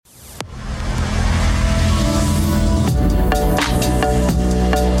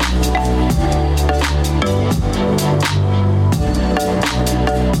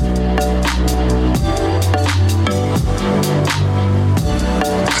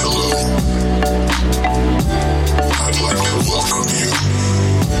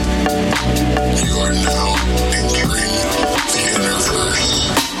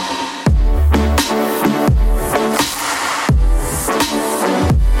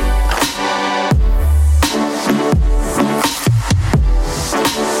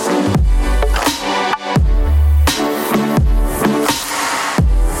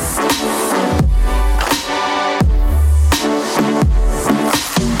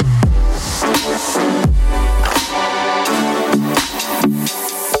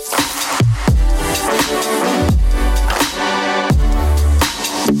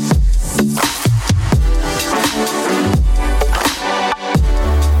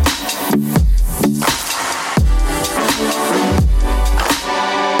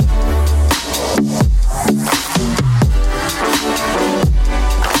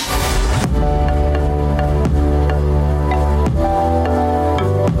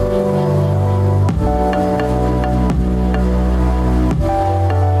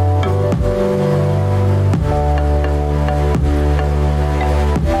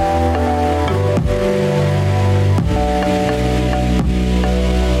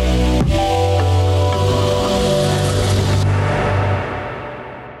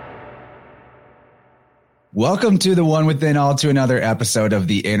Welcome to the One Within All to another episode of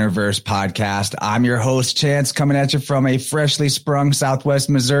the Interverse podcast. I'm your host, Chance, coming at you from a freshly sprung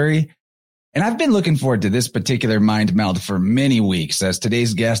Southwest Missouri. And I've been looking forward to this particular mind meld for many weeks, as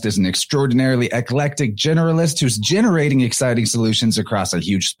today's guest is an extraordinarily eclectic generalist who's generating exciting solutions across a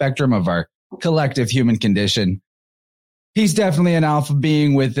huge spectrum of our collective human condition. He's definitely an alpha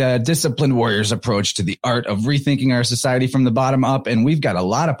being with a disciplined warrior's approach to the art of rethinking our society from the bottom up. And we've got a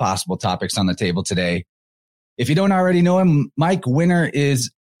lot of possible topics on the table today. If you don't already know him, Mike Winter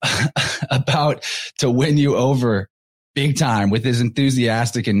is about to win you over big time with his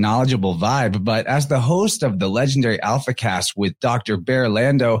enthusiastic and knowledgeable vibe. But as the host of the legendary AlphaCast with Dr. Bear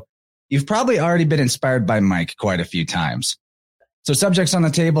Lando, you've probably already been inspired by Mike quite a few times. So subjects on the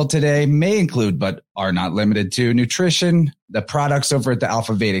table today may include, but are not limited to, nutrition, the products over at the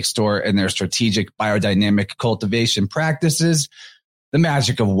Alpha Vedic store and their strategic biodynamic cultivation practices, the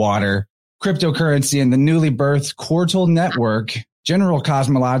magic of water, cryptocurrency and the newly birthed Quartal Network, general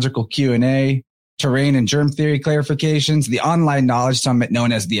cosmological Q&A, terrain and germ theory clarifications, the online knowledge summit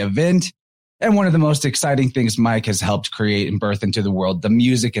known as the event, and one of the most exciting things Mike has helped create and birth into the world, the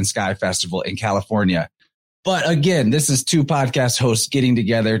Music and Sky Festival in California. But again, this is two podcast hosts getting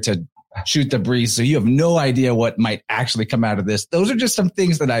together to shoot the breeze, so you have no idea what might actually come out of this. Those are just some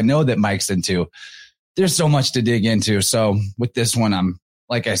things that I know that Mike's into. There's so much to dig into. So with this one, I'm,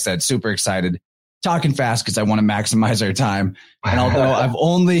 like I said, super excited. Talking fast because I want to maximize our time. And although I've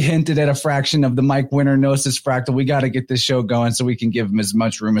only hinted at a fraction of the Mike Winter Gnosis Fractal, we got to get this show going so we can give him as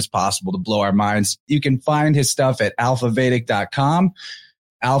much room as possible to blow our minds. You can find his stuff at alphavedic.com.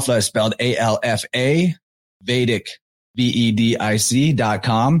 Alpha is spelled A-L-F-A, Vedic,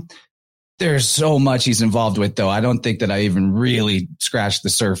 V-E-D-I-C.com. There's so much he's involved with, though. I don't think that I even really scratched the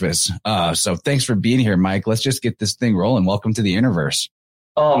surface. So thanks for being here, Mike. Let's just get this thing rolling. Welcome to the Interverse.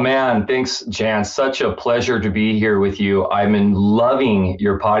 Oh, man. Thanks, Jan. Such a pleasure to be here with you. I've been loving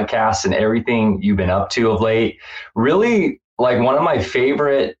your podcast and everything you've been up to of late. Really, like one of my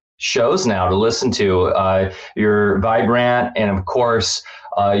favorite shows now to listen to. Your Vibrant and, of course,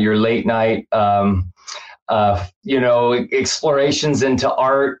 your late night, explorations into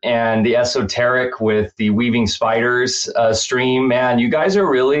art and the esoteric with the Weaving Spiders stream. Man, you guys are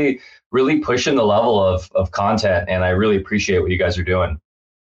really, really pushing the level of content, and I really appreciate what you guys are doing.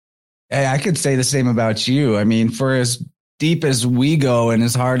 Hey, I could say the same about you. I mean, for as deep as we go and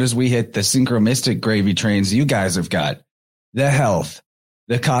as hard as we hit the synchromistic gravy trains, you guys have got the health,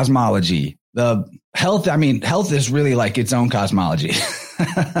 the cosmology, the health. I mean, health is really like its own cosmology.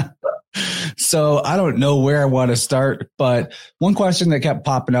 So I don't know where I want to start, but one question that kept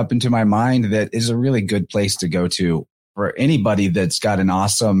popping up into my mind that is a really good place to go to for anybody that's got an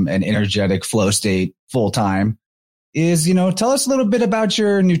awesome and energetic flow state full time is, tell us a little bit about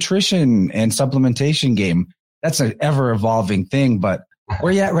your nutrition and supplementation game. That's an ever evolving thing, but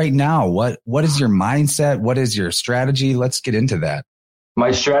where are you at right now? What is your mindset? What is your strategy? Let's get into that.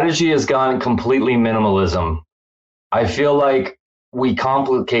 My strategy has gone completely minimalism. I feel like we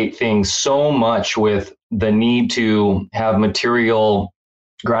complicate things so much with the need to have material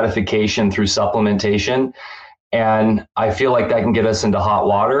gratification through supplementation. And I feel like that can get us into hot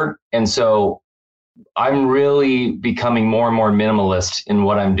water. And so I'm really becoming more and more minimalist in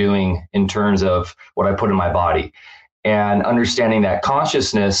what I'm doing in terms of what I put in my body, and understanding that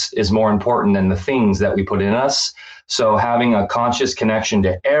consciousness is more important than the things that we put in us. So having a conscious connection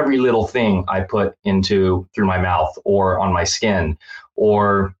to every little thing I put into through my mouth or on my skin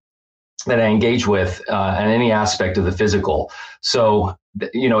or that I engage with in any aspect of the physical. So,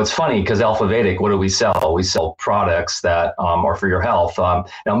 it's funny because Alpha Vedic, what do we sell? We sell products that are for your health.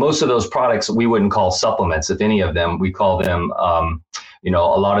 Now, most of those products we wouldn't call supplements, if any of them. We call them, a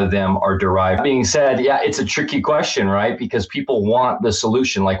lot of them are derived. That being said, yeah, it's a tricky question, right? Because people want the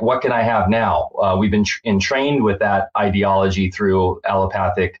solution. Like, what can I have now? We've been entrained with that ideology through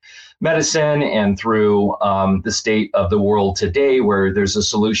allopathic medicine and through the state of the world today, where there's a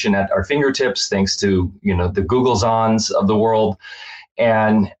solution at our fingertips, thanks to, the Google-ons of the world.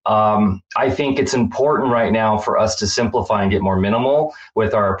 And I think it's important right now for us to simplify and get more minimal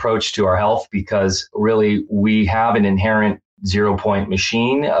with our approach to our health, because really we have an inherent 0-point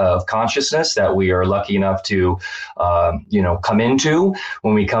machine of consciousness that we are lucky enough to, come into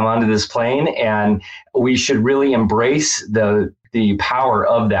when we come onto this plane. And we should really embrace the power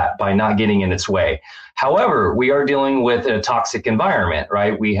of that by not getting in its way. However, we are dealing with a toxic environment,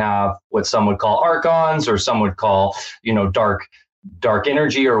 right? We have what some would call archons, or some would call, dark dark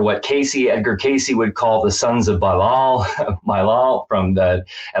energy, or what Edgar Casey would call the sons of Belial from the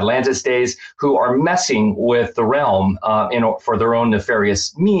Atlantis days, who are messing with the realm for their own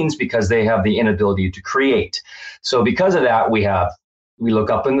nefarious means because they have the inability to create. So because of that, we look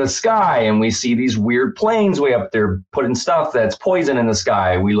up in the sky and we see these weird planes way up there putting stuff that's poison in the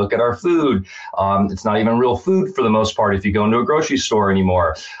sky. We look at our food. It's not even real food for the most part if you go into a grocery store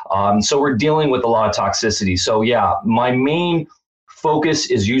anymore. So we're dealing with a lot of toxicity. So yeah, my main focus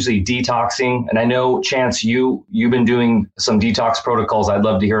is usually detoxing. And I know, Chance, you've been doing some detox protocols I'd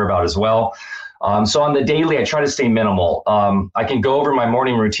love to hear about as well. So on the daily, I try to stay minimal. I can go over my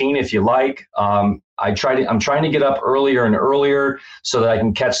morning routine if you like. I'm trying to get up earlier and earlier so that I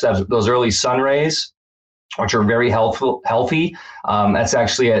can catch those early sun rays, which are very healthy. That's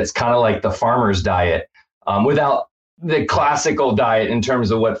actually, it's kind of like the farmer's diet, without the classical diet in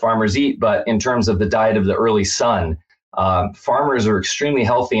terms of what farmers eat, but in terms of the diet of the early sun. Farmers are extremely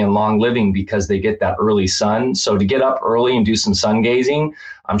healthy and long living because they get that early sun. So to get up early and do some sun gazing,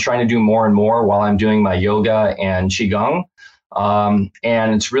 I'm trying to do more and more while I'm doing my yoga and Qigong. And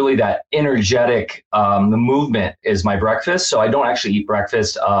it's really that energetic, the movement is my breakfast. So I don't actually eat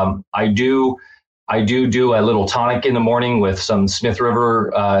breakfast. I do a little tonic in the morning with some Smith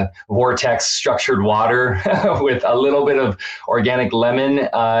River Vortex structured water with a little bit of organic lemon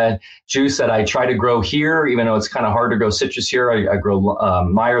juice that I try to grow here, even though it's kind of hard to grow citrus here. I grow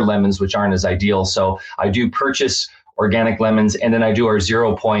Meyer lemons, which aren't as ideal. So I do purchase organic lemons, and then I do our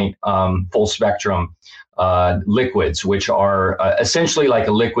 0 point full spectrum liquids, which are essentially like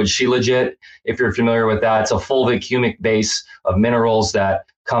a liquid Shilajit. If you're familiar with that, it's a fulvic humic base of minerals that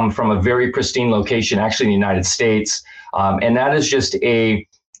come from a very pristine location, actually in the United States. And that is just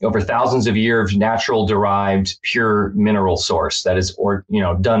over thousands of years natural derived pure mineral source that is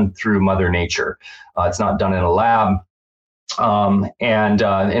done through Mother Nature. It's not done in a lab. And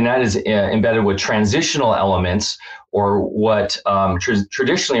that is embedded with transitional elements, or what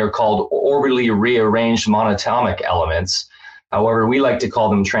traditionally are called orbitally rearranged monatomic elements. However, we like to call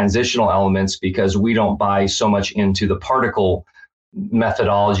them transitional elements because we don't buy so much into the particle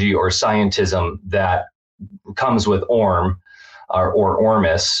methodology or scientism that comes with ORM or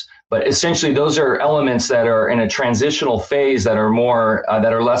ORMUS. But essentially, those are elements that are in a transitional phase that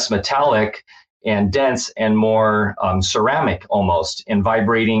are less metallic and dense and more ceramic almost, and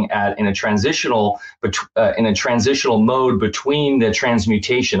vibrating in a transitional mode between the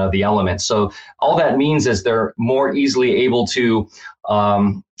transmutation of the elements. So all that means is they're more easily able to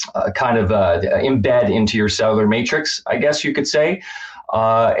embed into your cellular matrix, I guess you could say.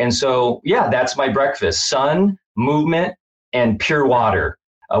 And so, yeah, that's my breakfast: sun, movement, and pure water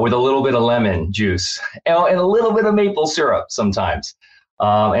with a little bit of lemon juice and a little bit of maple syrup sometimes.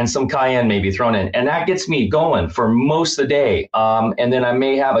 And some cayenne maybe thrown in. And that gets me going for most of the day. And then I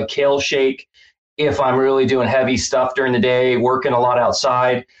may have a kale shake if I'm really doing heavy stuff during the day, working a lot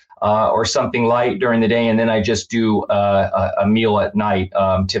outside, or something light during the day. And then I just do a meal at night,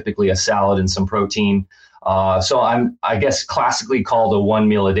 typically a salad and some protein. So I'm, I guess, classically called a 1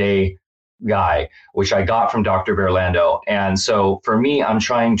 meal a day guy, which I got from Dr. Berlando. And so for me, I'm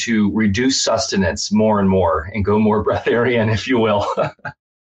trying to reduce sustenance more and more and go more breatharian, if you will.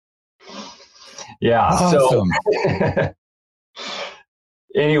 Yeah. Awesome. So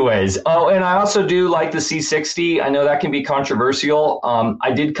anyways. Oh, and I also do like the C60. I know that can be controversial.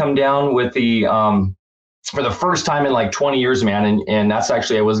 I did come down with the, for the first time in like 20 years, man. And that's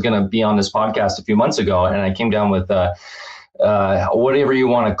actually, I was going to be on this podcast a few months ago, and I came down with, whatever you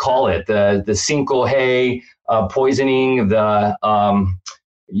want to call it, the Cinco Hay poisoning,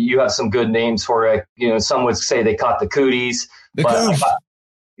 you have some good names for it. You know, some would say they caught the cooties.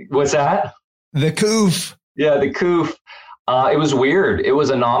 What's that? The coof. Yeah, the coof. It was weird. It was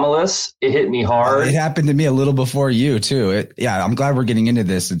anomalous. It hit me hard. It happened to me a little before you too. I'm glad we're getting into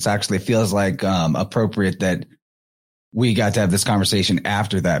this. It's actually feels like appropriate that we got to have this conversation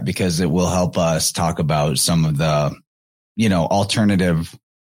after that, because it will help us talk about some of the alternative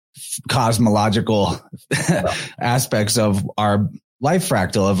cosmological aspects of our life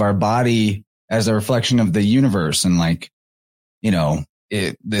fractal, of our body as a reflection of the universe. And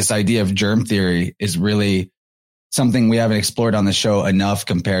this idea of germ theory is really something we haven't explored on the show enough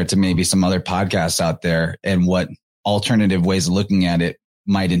compared to maybe some other podcasts out there, and what alternative ways of looking at it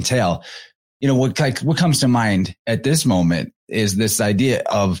might entail. What comes to mind at this moment is this idea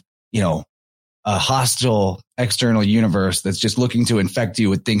of, a hostile external universe that's just looking to infect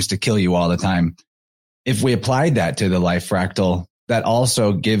you with things to kill you all the time. If we applied that to the life fractal, that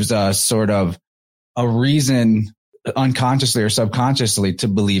also gives us sort of a reason, unconsciously or subconsciously, to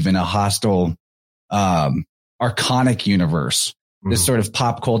believe in a hostile, archonic universe this sort of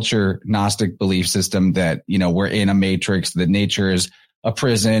pop culture Gnostic belief system that, we're in a matrix, that nature is a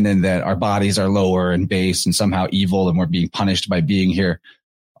prison and that our bodies are lower and base and somehow evil and we're being punished by being here.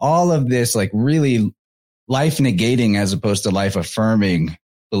 All of this like really life negating as opposed to life affirming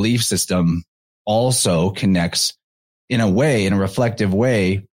belief system also connects in a reflective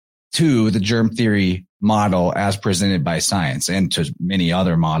way to the germ theory model as presented by science and to many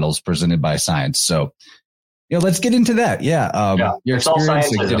other models presented by science. So, let's get into that. Yeah. Your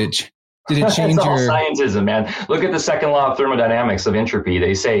experience, like, did it change it's all scientism, man. Look at the second law of thermodynamics of entropy.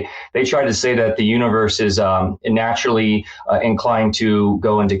 They try to say that the universe is naturally inclined to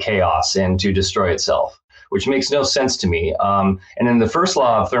go into chaos and to destroy itself, which makes no sense to me. And in the first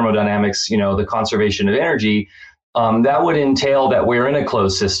law of thermodynamics, the conservation of energy, that would entail that we're in a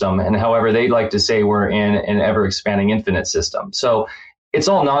closed system. And however, they'd like to say we're in an ever expanding infinite system. So it's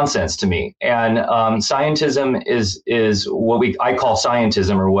all nonsense to me. And scientism is what I call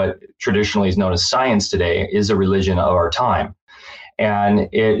scientism, or what traditionally is known as science today, is a religion of our time. And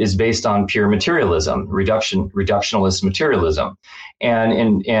it is based on pure materialism, reductionist materialism.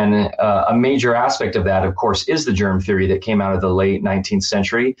 And a major aspect of that, of course, is the germ theory that came out of the late 19th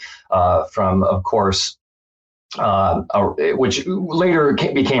century from, of course, which later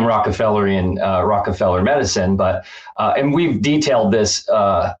became Rockefellerian Rockefeller medicine, but and we've detailed this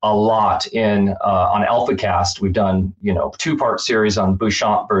a lot on AlphaCast. We've done 2-part series on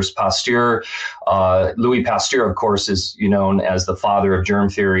Béchamp versus Pasteur. Louis Pasteur, of course, is known as the father of germ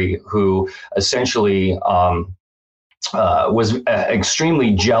theory, who essentially was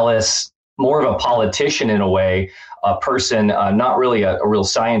extremely jealous, more of a politician in a way, a person, not really a real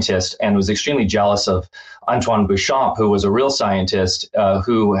scientist, and was extremely jealous of Antoine Béchamp, who was a real scientist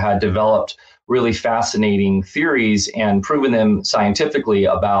who had developed really fascinating theories and proven them scientifically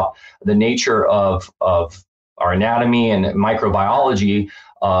about the nature of our anatomy and microbiology,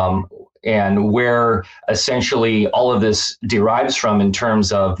 and where essentially all of this derives from in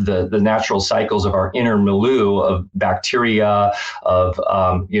terms of the natural cycles of our inner milieu of bacteria, of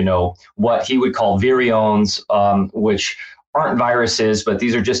what he would call virions, which aren't viruses, but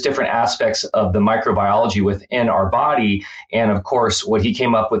these are just different aspects of the microbiology within our body. And of course, what he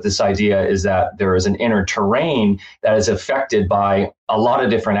came up with this idea is that there is an inner terrain that is affected by a lot of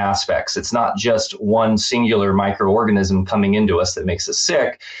different aspects. It's not just one singular microorganism coming into us that makes us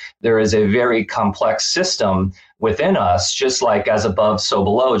sick. There is a very complex system within us, just like as above, so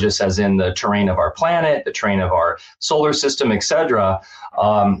below, just as in the terrain of our planet, the terrain of our solar system, etc.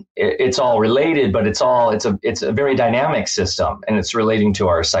 It's all related, but it's a very dynamic system, and it's relating to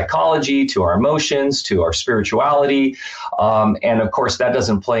our psychology, to our emotions, to our spirituality, and of course that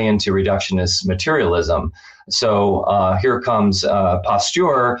doesn't play into reductionist materialism. So here comes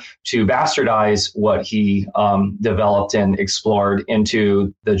Pasteur to bastardize what he developed and explored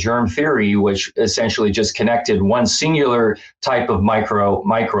into the germ theory, which essentially just connected one singular type of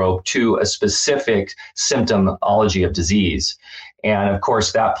microbe to a specific symptomology of disease. And of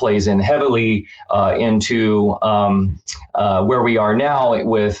course, that plays in heavily into where we are now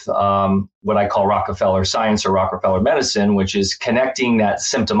with what I call Rockefeller science or Rockefeller medicine, which is connecting that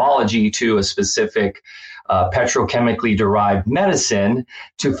symptomology to a specific petrochemically derived medicine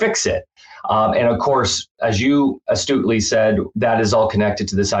to fix it. And of course, as you astutely said, that is all connected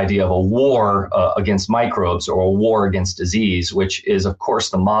to this idea of a war against microbes, or a war against disease, which is, of course,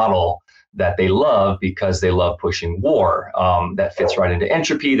 the model that they love because they love pushing war. That fits right into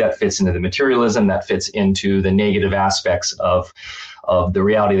entropy, that fits into the materialism, that fits into the negative aspects of the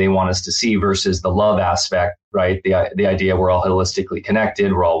reality they want us to see versus the love aspect, right? The idea we're all holistically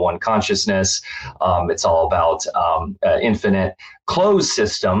connected, we're all one consciousness. It's all about infinite closed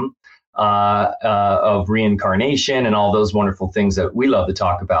system of reincarnation and all those wonderful things that we love to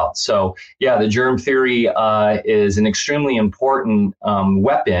talk about. So yeah, the germ theory is an extremely important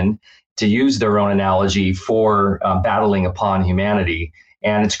weapon, to use their own analogy, for battling upon humanity.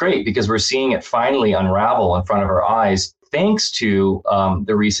 And it's great because we're seeing it finally unravel in front of our eyes, thanks to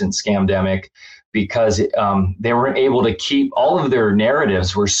the recent scamdemic, because they weren't able to keep all of their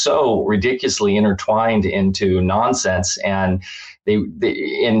narratives were so ridiculously intertwined into nonsense, and they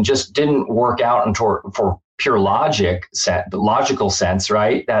just didn't work out for pure logical sense,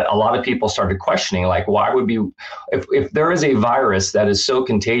 right? That a lot of people started questioning, like, why would be, if there is a virus that is so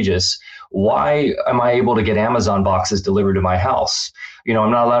contagious, why am I able to get Amazon boxes delivered to my house? You know,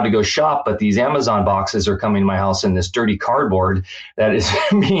 I'm not allowed to go shop, but these Amazon boxes are coming to my house in this dirty cardboard that is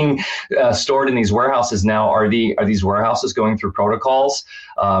being stored in these warehouses now. Are these warehouses going through protocols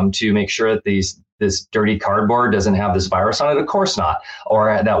to make sure that this dirty cardboard doesn't have this virus on it? Of course not. Or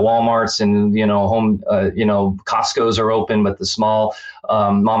that Walmarts and, Costco's are open, but the small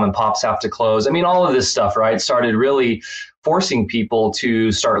mom and pops have to close. I mean, all of this stuff, right, started really forcing people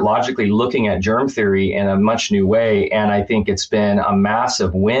to start logically looking at germ theory in a much new way. And I think it's been a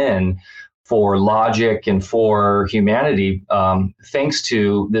massive win for logic and for humanity, thanks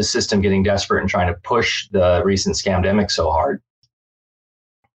to this system getting desperate and trying to push the recent scamdemic so hard.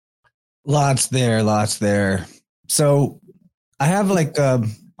 Lots there. So I have like an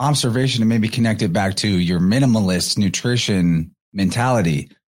observation to maybe connect it back to your minimalist nutrition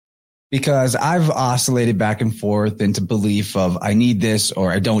mentality, because I've oscillated back and forth into belief of I need this or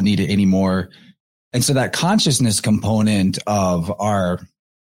I don't need it anymore. And so that consciousness component of our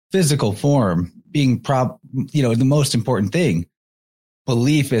physical form being the most important thing,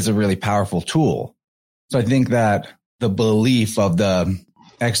 belief is a really powerful tool. So I think that the belief of the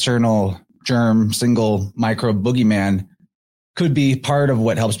external germ, single microbe boogeyman could be part of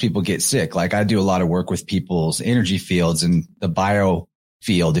what helps people get sick. Like I do a lot of work with people's energy fields and the bio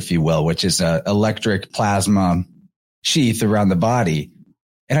field, if you will, which is a electric plasma sheath around the body.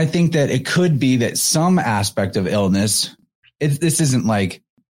 And I think that it could be that some aspect of illness, this isn't like,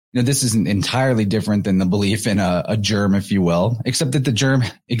 this isn't entirely different than the belief in a germ, if you will, except that the germ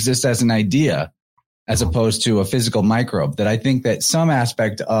exists as an idea as opposed to a physical microbe. That I think that some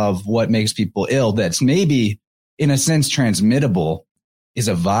aspect of what makes people ill that's maybe in a sense transmittable is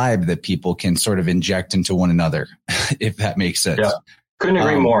a vibe that people can sort of inject into one another, if that makes sense. Yeah. Couldn't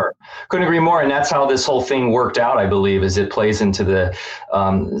agree more. And that's how this whole thing worked out, I believe, is it plays into the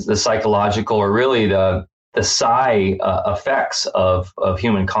psychological, or really the psi effects of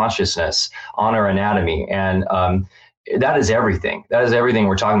human consciousness on our anatomy. And that is everything. That is everything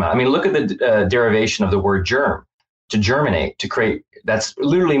we're talking about. I mean, look at the derivation of the word germ, to germinate, to create. That's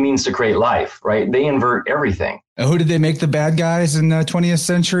literally means to create life, right? They invert everything. Who did they make the bad guys in the 20th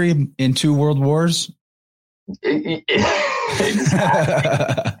century in 2 world wars? The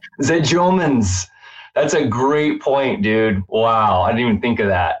Germans. That's a great point, dude. Wow, I didn't even think of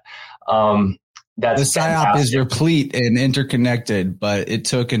that. That's the PSYOP is replete and interconnected, but it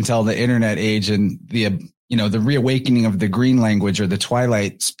took until the internet age and the reawakening of the green language or the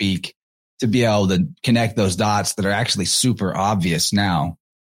Twilight speak to be able to connect those dots that are actually super obvious now.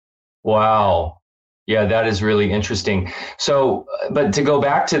 Wow. Yeah, that is really interesting. So, but to go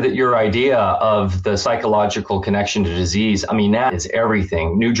back to your idea of the psychological connection to disease, I mean, that is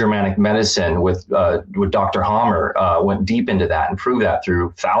everything. New Germanic medicine with Dr. Hammer went deep into that and proved that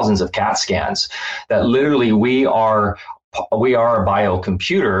through thousands of CAT scans, that literally we are a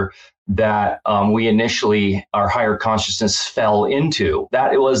biocomputer that we initially, our higher consciousness fell into.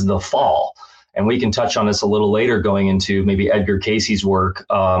 That it was the fall. And we can touch on this a little later, going into maybe Edgar Cayce's work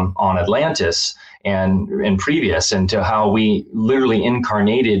on Atlantis and previous, and to how we literally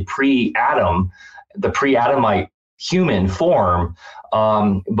incarnated pre-Adam, the pre-Adamite human form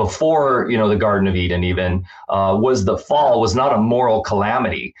before, the Garden of Eden even, was the fall, was not a moral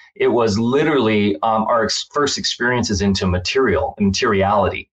calamity. It was literally our first experiences into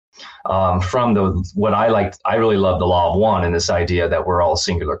materiality. From what I really love the law of one, and this idea that we're all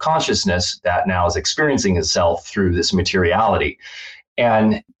singular consciousness that now is experiencing itself through this materiality.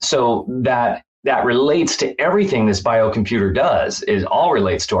 And so that relates to everything this biocomputer does. It all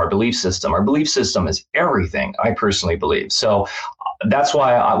relates to our belief system. Our belief system is everything, I personally believe. So that's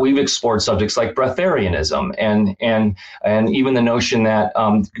why we've explored subjects like breatharianism and even the notion that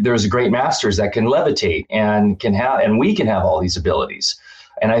there's great masters that can levitate and we can have all these abilities.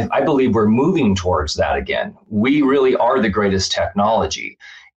 And I believe we're moving towards that again. We really are the greatest technology.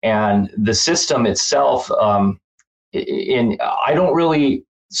 And the system itself,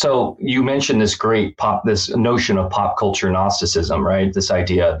 so you mentioned this notion of pop culture Gnosticism, right? This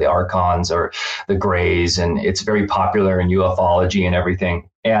idea of the archons or the grays, and it's very popular in ufology and everything.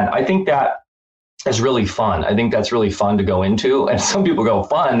 And I think that is really fun. I think that's really fun to go into. And some people go,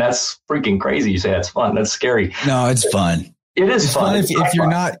 fun? That's freaking crazy. You say that's fun. That's scary. No, it's fun. It's fun if you're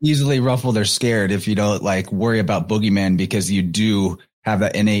not easily ruffled or scared, if you don't worry about boogeyman, because you do have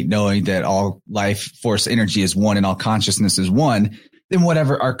that innate knowing that all life force energy is one and all consciousness is one, then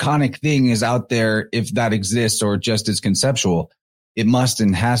whatever archonic thing is out there, if that exists or just is conceptual, it must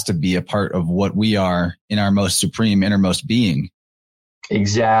and has to be a part of what we are in our most supreme innermost being.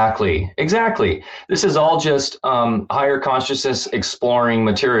 Exactly. Exactly. This is all just higher consciousness exploring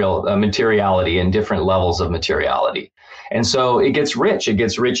materiality and different levels of materiality. And so it gets rich. It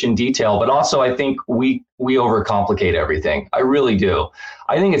gets rich in detail, but also I think we overcomplicate everything. I really do.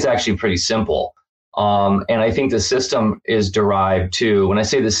 I think it's actually pretty simple. And I think the system is derived too. When I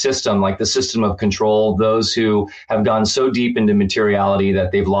say the system, like the system of control, those who have gone so deep into materiality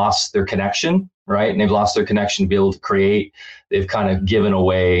that they've lost their connection, right? And they've lost their connection to be able to create. They've kind of given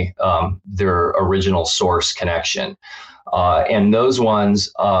away their original source connection. And those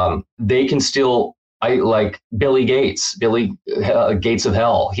ones, they can still, like Billy Gates of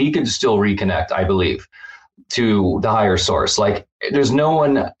Hell, he could still reconnect, I believe, to the higher source. Like there's no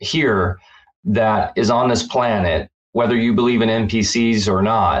one here that is on this planet, whether you believe in NPCs or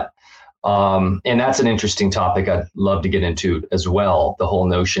not. And that's an interesting topic I'd love to get into as well. The whole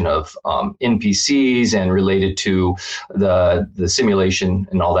notion of NPCs and related to the simulation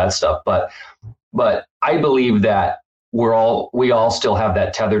and all that stuff. But I believe that we all still have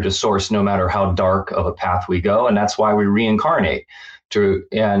that tether to source, no matter how dark of a path we go. And that's why we reincarnate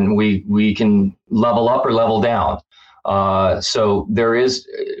and we can level up or level down. So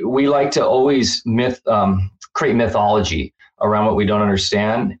we like to always create mythology around what we don't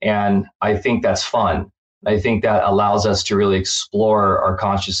understand. And I think that's fun. I think that allows us to really explore our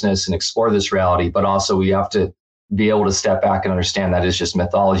consciousness and explore this reality, but also we have to be able to step back and understand that it's just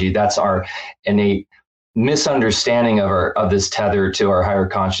mythology. That's our innate misunderstanding of this tether to our higher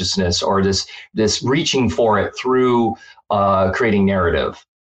consciousness, or this reaching for it through creating narrative.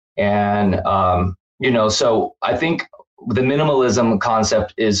 And, so I think the minimalism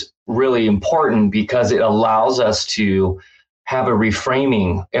concept is really important because it allows us to have a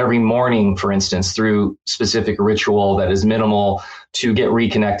reframing every morning, for instance, through specific ritual that is minimal to get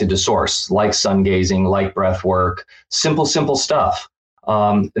reconnected to source, like sun gazing, like breath work, simple stuff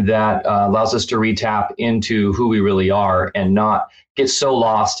that allows us to retap into who we really are and not get so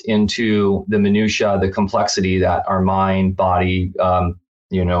lost into the minutia, the complexity that our mind, body,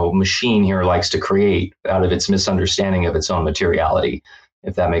 machine here likes to create out of its misunderstanding of its own materiality,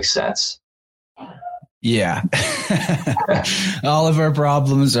 if that makes sense. Yeah. All of our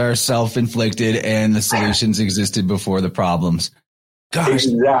problems are self-inflicted and the solutions existed before the problems. Gosh,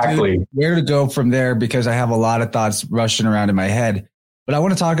 exactly. Dude, where to go from there? Because I have a lot of thoughts rushing around in my head, but I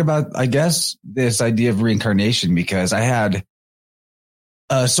want to talk about, I guess, this idea of reincarnation, because I had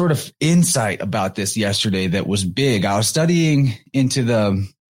a sort of insight about this yesterday that was big. I was studying into the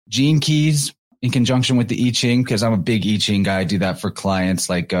gene keys in conjunction with the I Ching, because I'm a big I Ching guy. I do that for clients,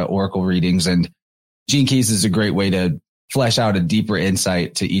 like oracle readings, and gene keys is a great way to flesh out a deeper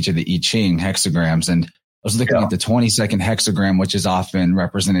insight to each of the I Ching hexagrams. And I was looking at the 22nd hexagram, which is often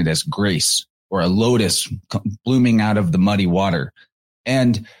represented as grace, or a lotus blooming out of the muddy water.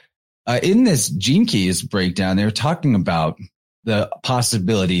 And in this gene keys breakdown, they were talking about the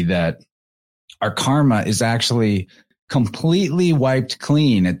possibility that our karma is actually completely wiped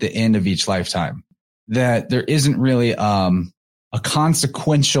clean at the end of each lifetime, that there isn't really a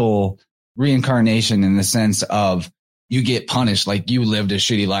consequential reincarnation in the sense of you get punished, like you lived a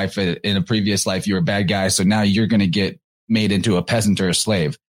shitty life in a previous life, you were a bad guy, so now you're going to get made into a peasant or a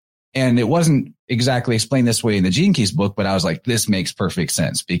slave. And it wasn't exactly explained this way in the Gene Keys book, but I was like, this makes perfect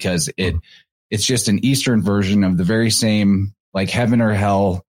sense, because it's just an Eastern version of the very same, like, heaven or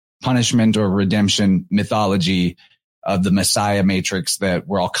hell, punishment or redemption mythology of the Messiah matrix that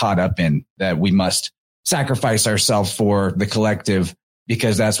we're all caught up in, that we must sacrifice ourselves for the collective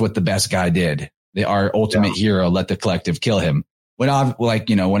because that's what the best guy did. Our ultimate hero let the collective kill him.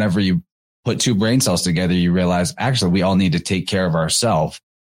 Whenever you put two brain cells together, you realize actually we all need to take care of ourselves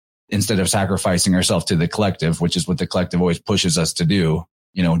instead of sacrificing ourselves to the collective, which is what the collective always pushes us to do.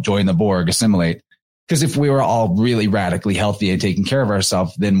 Join the Borg, assimilate. Because if we were all really radically healthy and taking care of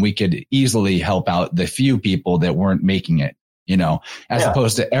ourselves, then we could easily help out the few people that weren't making it, as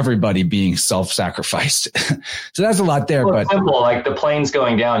opposed to everybody being self-sacrificed. So that's a lot there. Well, but simple, like the plane's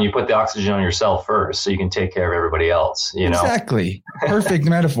going down, you put the oxygen on yourself first so you can take care of everybody else, Exactly. Perfect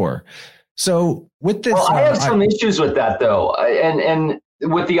metaphor. So with this, I have some issues with that though. And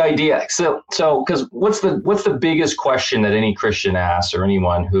with the idea. So because what's the biggest question that any Christian asks, or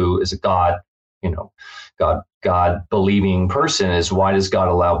anyone who is a God believing person, is why does God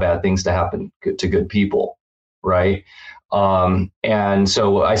allow bad things to happen to good people? Right. And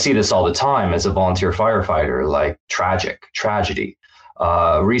so I see this all the time as a volunteer firefighter, like tragedy.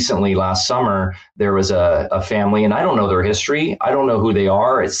 Recently, last summer, there was a family, and I don't know their history. I don't know who they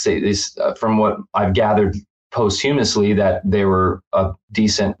are. It's from what I've gathered posthumously that they were a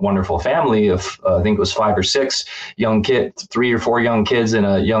decent, wonderful family of, I think it was 5 or 6 young kids, 3 or 4 young kids and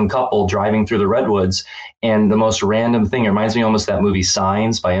a young couple driving through the redwoods. And the most random thing, it reminds me almost of that movie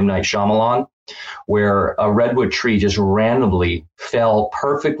Signs by M. Night Shyamalan, where a redwood tree just randomly fell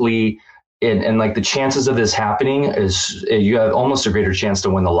perfectly. And like the chances of this happening is you have almost a greater chance to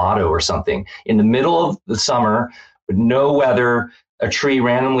win the lotto or something. In the middle of the summer, with no weather, a tree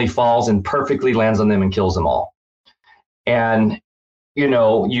randomly falls and perfectly lands on them and kills them all. And,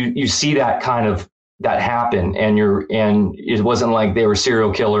 you see that kind of that happen, and it wasn't like they were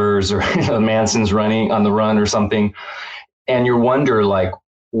serial killers or Manson's running on the run or something. And you wonder, like,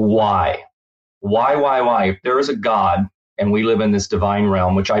 why? If there is a God and we live in this divine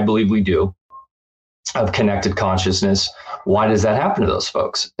realm, which I believe we do, of connected consciousness, why does that happen to those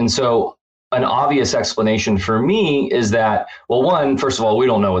folks? And so an obvious explanation for me is that, well, one, first of all, we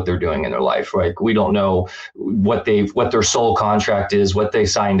don't know what they're doing in their life, right? We don't know what their soul contract is, what they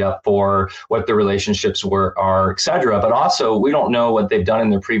signed up for, what their relationships are, et cetera. But also we don't know what they've done in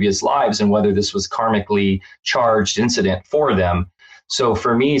their previous lives and whether this was karmically charged incident for them. So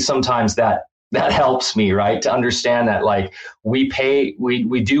for me, sometimes that helps me, right? To understand that, like, we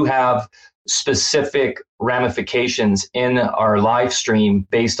do have specific ramifications in our live stream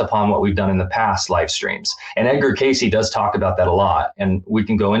based upon what we've done in the past live streams. And Edgar Cayce does talk about that a lot. And we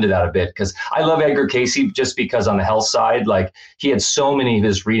can go into that a bit, because I love Edgar Cayce just because on the health side, like, he had so many of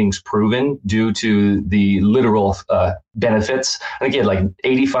his readings proven due to the literal benefits. I think he had like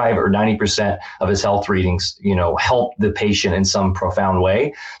 85 or 90% of his health readings, help the patient in some profound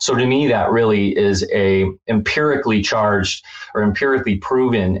way. So to me, that really is a empirically charged or empirically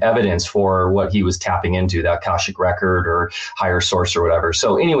proven evidence for what he was tapping into, that Akashic record or higher source or whatever.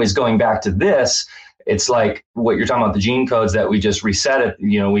 So anyways, going back to this, it's like what you're talking about, the gene codes that we just reset it.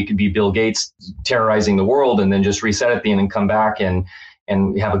 We could be Bill Gates terrorizing the world and then just reset at the end and come back and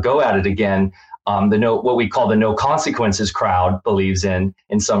have a go at it again. What we call the no consequences crowd believes in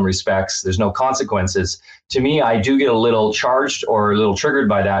some respects. There's no consequences. To me, I do get a little charged or a little triggered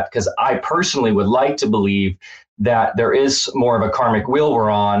by that, because I personally would like to believe that there is more of a karmic wheel we're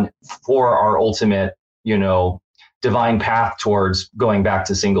on for our ultimate, divine path towards going back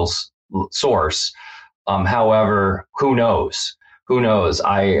to single source. However, who knows?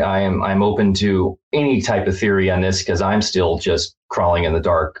 I'm open to any type of theory on this, because I'm still just crawling in the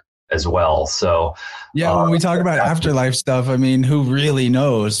dark as well. So yeah, when we talk about afterlife stuff, I mean, who really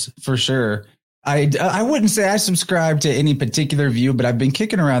knows for sure? I wouldn't say I subscribe to any particular view, but I've been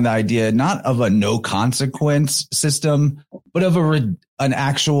kicking around the idea not of a no consequence system, but of an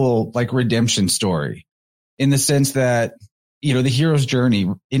actual like redemption story, in the sense that, the hero's journey,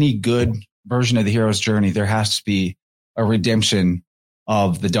 any good version of the hero's journey, there has to be a redemption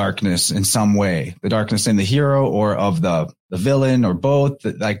of the darkness in some way, the darkness in the hero or of the villain or both.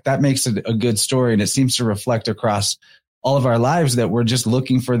 Like, that makes it a good story. And it seems to reflect across all of our lives that we're just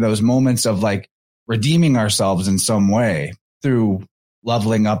looking for those moments of like redeeming ourselves in some way through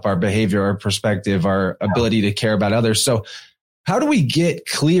leveling up our behavior, our perspective, our ability to care about others. So how do we get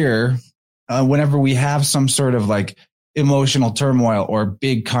clear whenever we have some sort of like emotional turmoil or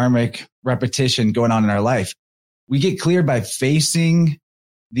big karmic repetition going on in our life? We get clear by facing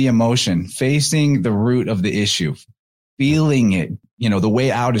the emotion, facing the root of the issue, feeling it. The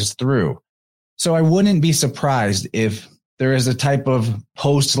way out is through. So I wouldn't be surprised if there is a type of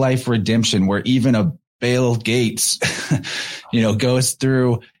post-life redemption where even a Bill Gates, goes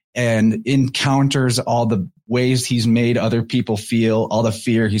through and encounters all the ways he's made other people feel, all the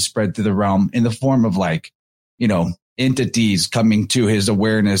fear he spread through the realm in the form of like, entities coming to his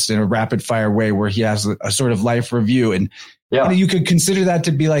awareness in a rapid fire way where he has a sort of life review. And you could consider that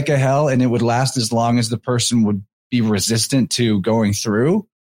to be like a hell, and it would last as long as the person would be resistant to going through,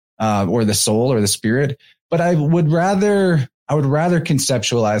 or the soul or the spirit. But I would rather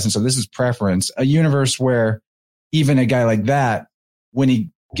conceptualize, and so this is preference, a universe where even a guy like that, when he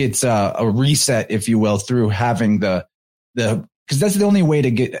gets a reset, if you will, through having because that's the only way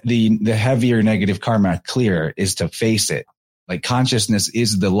to get the heavier negative karma clear, is to face it. Like, consciousness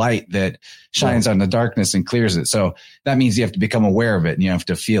is the light that shines on the darkness and clears it. So that means you have to become aware of it and you have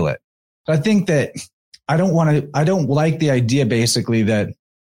to feel it. So I think that I don't like the idea basically that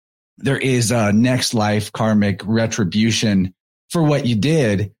there is a next life karmic retribution for what you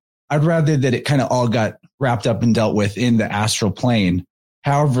did. I'd rather that it kind of all got wrapped up and dealt with in the astral plane,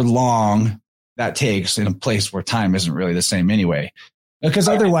 however long that takes, in a place where time isn't really the same anyway. Because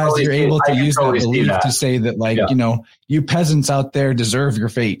otherwise you're able to use that belief to say that, like, you peasants out there deserve your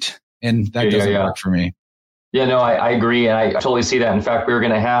fate. And that doesn't work for me. Yeah, no, I agree. And I totally see that. In fact, we were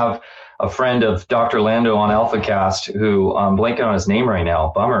going to have a friend of Dr. Lando on AlphaCast, who I'm blanking on his name right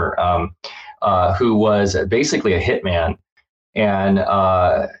now, bummer, who was basically a hitman. And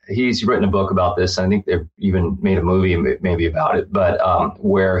he's written a book about this. I think they've even made a movie maybe about it, but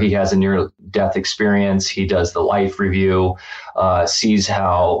where he has a near-death experience. He does the life review, sees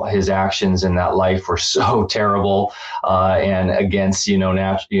how his actions in that life were so terrible and against,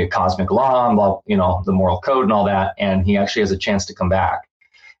 cosmic law and, the moral code and all that. And he actually has a chance to come back.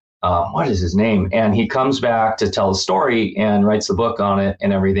 What is his name? And he comes back to tell the story and writes the book on it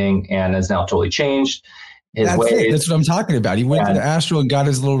and everything, and has now totally changed. That's what I'm talking about. He went to the astral and got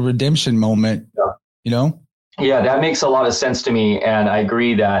his little redemption moment, Yeah, that makes a lot of sense to me. And I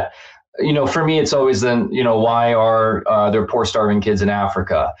agree that, for me, it's always then, why are there poor, starving kids in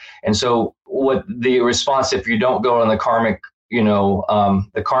Africa? And so what the response, if you don't go on the karmic,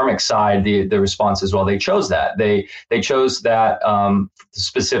 the karmic side, the response is, well, they chose that. They chose that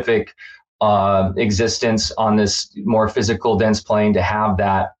specific existence on this more physical, dense plane to have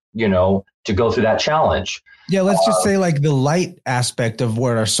that, to go through that challenge. Yeah, let's just say like the light aspect of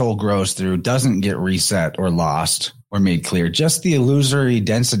what our soul grows through doesn't get reset or lost or made clear. Just the illusory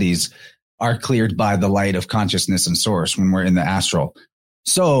densities are cleared by the light of consciousness and source when we're in the astral.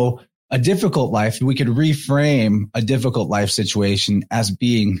 So a difficult life, we could reframe a difficult life situation as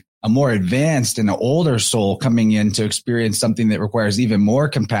being a more advanced and an older soul coming in to experience something that requires even more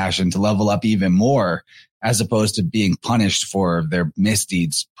compassion to level up even more, as opposed to being punished for their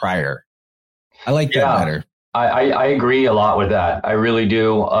misdeeds prior. I like that better. I agree a lot with that. I really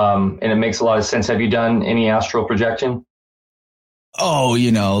do. And it makes a lot of sense. Have you done any astral projection? Oh,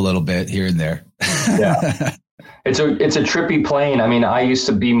 a little bit here and there. Yeah. It's a trippy plane. I mean, I used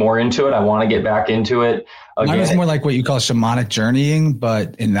to be more into it. I want to get back into it again. Mine was more like what you call shamanic journeying,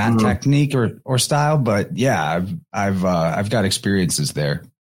 but in that technique or style. But yeah, I've got experiences there.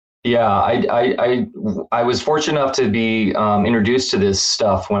 Yeah, I was fortunate enough to be introduced to this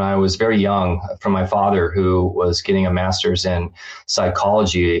stuff when I was very young from my father, who was getting a master's in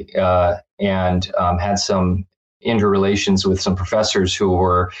psychology and had some interrelations with some professors who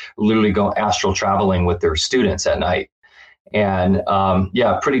were literally going astral traveling with their students at night. And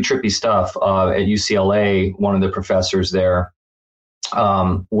pretty trippy stuff. At UCLA, one of the professors there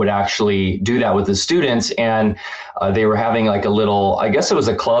would actually do that with the students, and they were having like a little, I guess it was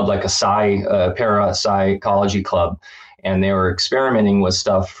a club, like a parapsychology club, and they were experimenting with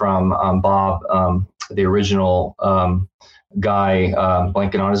stuff from Bob, the original guy,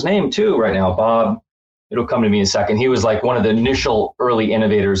 blanking on his name too right now, Bob. It'll come to me in a second. He was like one of the initial early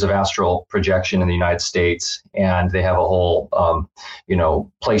innovators of astral projection in the United States. And they have a whole,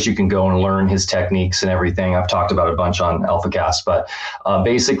 place you can go and learn his techniques and everything. I've talked about a bunch on AlphaCast, but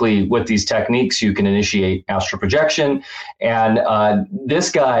basically with these techniques, you can initiate astral projection. And this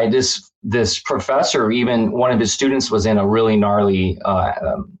guy, this professor, even one of his students was in a really gnarly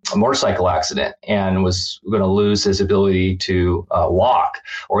motorcycle accident and was going to lose his ability to walk,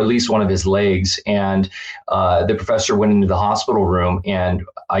 or at least one of his legs. And the professor went into the hospital room and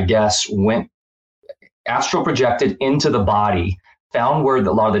I guess went astral projected into the body, found where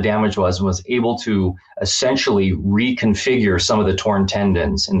a lot of the damage was able to essentially reconfigure some of the torn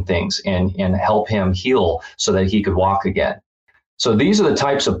tendons and things and help him heal so that he could walk again. So these are the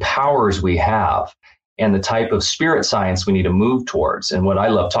types of powers we have and the type of spirit science we need to move towards, and what I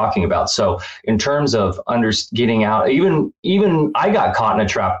love talking about. So in terms of getting out, even I got caught in a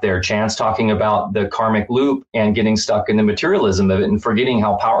trap there, Chance, talking about the karmic loop and getting stuck in the materialism of it and forgetting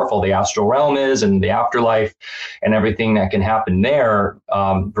how powerful the astral realm is and the afterlife and everything that can happen there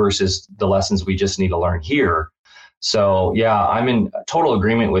versus the lessons we just need to learn here. So, yeah, I'm in total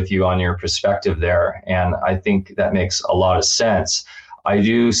agreement with you on your perspective there. And I think that makes a lot of sense. I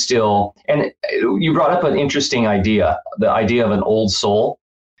do still, and you brought up an interesting idea, the idea of an old soul.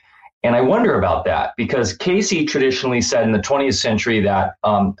 And I wonder about that because Casey traditionally said in the 20th century that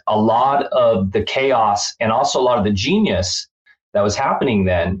a lot of the chaos and also a lot of the genius that was happening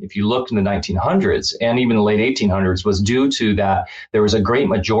then, if you looked in the 1900s and even the late 1800s, was due to that there was a great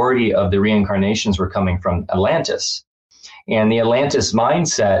majority of the reincarnations were coming from Atlantis. And the Atlantis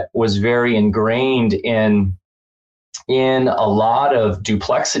mindset was very ingrained in a lot of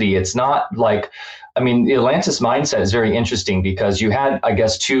duplexity. It's not like, the Atlantis mindset is very interesting because you had, I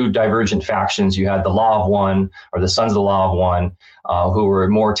guess, two divergent factions. You had the Law of One, or the Sons of the Law of One, who were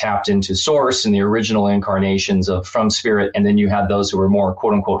more tapped into source and the original incarnations from spirit. And then you had those who were more,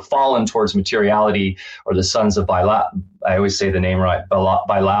 quote unquote, fallen towards materiality, or the sons of Baal. I always say the name right. Baal,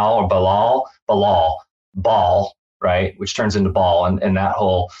 right? Which turns into Baal, and that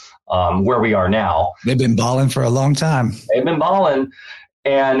whole, where we are now. They've been balling for a long time. They've been balling.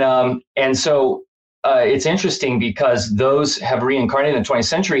 And so it's interesting because those have reincarnated in the 20th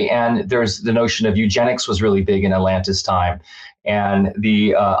century, and there's the notion of eugenics was really big in Atlantis time, and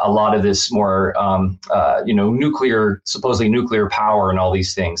a lot of this more supposedly nuclear power and all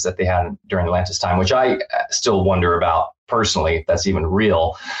these things that they had during Atlantis time, which I still wonder about personally if that's even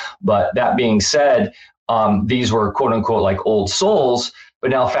real. But that being said, these were quote unquote like old souls.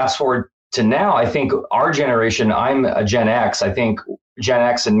 But now fast forward to now, I think our generation, I'm a Gen X. I think Gen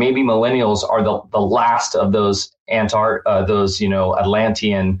X and maybe millennials are the last of those Atlantean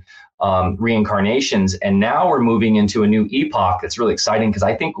reincarnations. And now we're moving into a new epoch that's really exciting because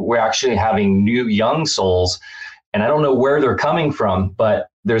I think we're actually having new young souls. And I don't know where they're coming from, but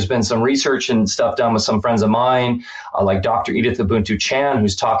there's been some research and stuff done with some friends of mine, like Dr. Edith Ubuntu Chan,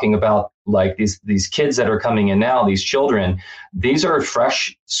 who's talking about like these kids that are coming in now, these children. These are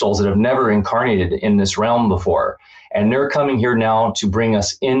fresh souls that have never incarnated in this realm before. And they're coming here now to bring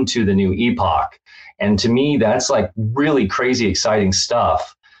us into the new epoch. And to me, that's like really crazy, exciting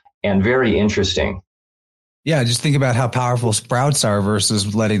stuff and very interesting. Yeah, just think about how powerful sprouts are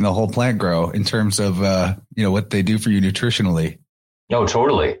versus letting the whole plant grow in terms of what they do for you nutritionally. No,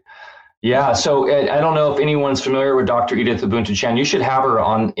 totally. Yeah. So I don't know if anyone's familiar with Dr. Edith Ubuntu Chan. You should have her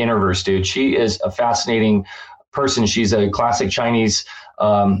on Interverse, dude. She is a fascinating person. She's a classic Chinese,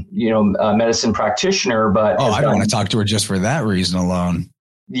 medicine practitioner. But I don't want to talk to her just for that reason alone.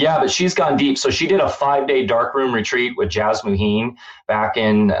 Yeah, but she's gone deep. So she did a 5-day darkroom retreat with Jasmuheen back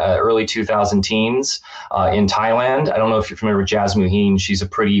in early 2000 teens in Thailand. I don't know if you're familiar with Jasmuheen. She's a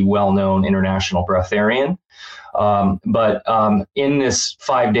pretty well-known international breatharian. But in this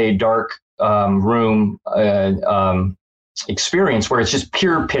 5-day dark room experience where it's just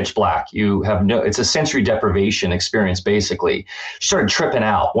pure pitch black, it's a sensory deprivation experience, basically. She started tripping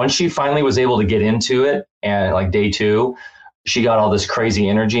out. Once she finally was able to get into it, and like day 2, she got all this crazy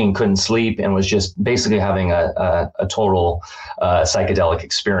energy and couldn't sleep and was just basically having a total psychedelic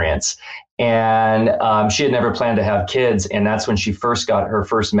experience. And she had never planned to have kids. And that's when she first got her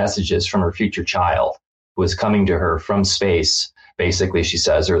first messages from her future child, who was coming to her from space, basically, she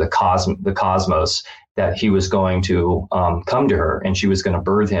says, or the cosmos, that he was going to come to her and she was going to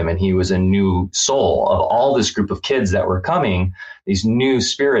birth him. And he was a new soul of all this group of kids that were coming, these new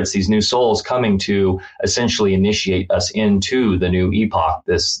spirits, these new souls coming to essentially initiate us into the new epoch,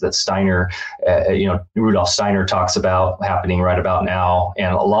 that Steiner, Rudolf Steiner talks about happening right about now.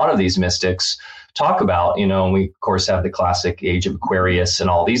 And a lot of these mystics talk about, and we of course have the classic age of Aquarius and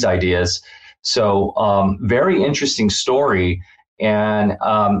all these ideas. So very interesting story. And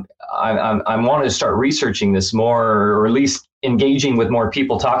I want to start researching this more, or at least engaging with more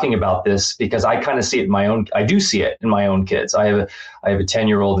people talking about this, because I kind of see it I do see it in my own kids. I have a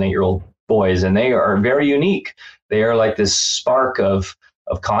 10-year-old and 8-year-old boys, and they are very unique. They are like this spark of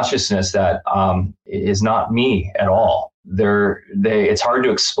consciousness that is not me at all. It's hard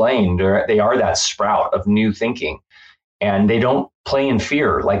to explain. They are that sprout of new thinking, and they don't play in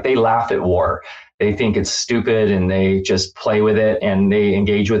fear. Like, they laugh at war. They think it's stupid and they just play with it and they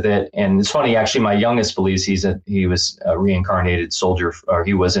engage with it. And it's funny, actually, my youngest believes he was a reincarnated soldier, or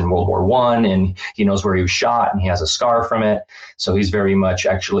he was in World War I, and he knows where he was shot and he has a scar from it. So he's very much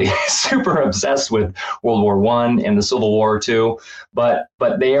actually super obsessed with World War I and the Civil War too. But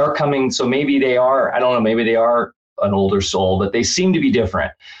they are coming. So maybe they are, I don't know, maybe they are an older soul, but they seem to be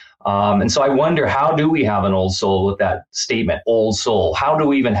different. And so I wonder, how do we have an old soul with that statement, old soul? How do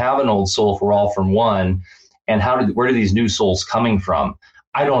we even have an old soul if we're all from one? And where do these new souls coming from?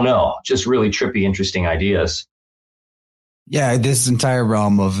 I don't know. Just really trippy, interesting ideas. Yeah, this entire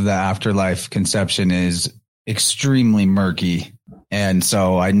realm of the afterlife conception is extremely murky. And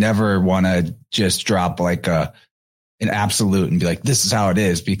so I never want to just drop like an absolute and be like, this is how it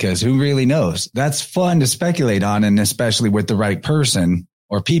is, because who really knows? That's fun to speculate on, and especially with the right person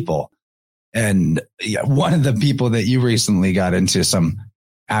or people. And one of the people that you recently got into some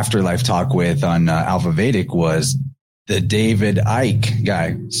afterlife talk with on Alpha Vedic was the David Icke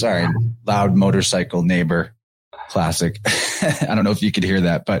guy. Sorry, loud motorcycle neighbor. Classic. I don't know if you could hear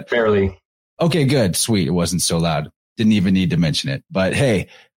that, but barely. Okay, good. Sweet. It wasn't so loud. Didn't even need to mention it. But hey,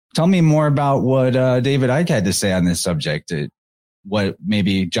 tell me more about what David Icke had to say on this subject. What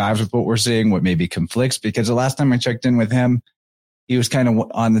maybe jives with what we're seeing, what maybe conflicts, because the last time I checked in with him, he was kind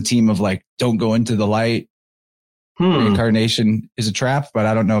of on the team of like, don't go into the light. Reincarnation is a trap, but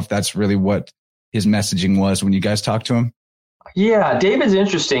I don't know if that's really what his messaging was when you guys talked to him. Yeah, David's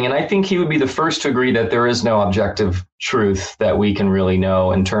interesting. And I think he would be the first to agree that there is no objective truth that we can really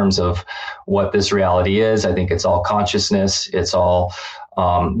know in terms of what this reality is. I think it's all consciousness. It's all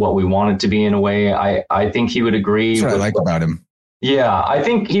what we want it to be in a way. I think he would agree. That's what I like about him. Yeah, I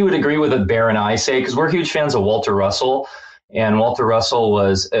think he would agree with what Bear and I say, because we're huge fans of Walter Russell. And Walter Russell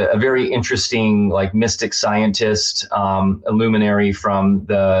was a very interesting, like, mystic scientist, a luminary from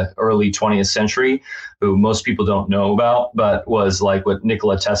the early 20th century, who most people don't know about, but was like what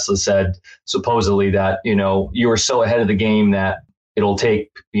Nikola Tesla said, supposedly, that, you are so ahead of the game that it'll take,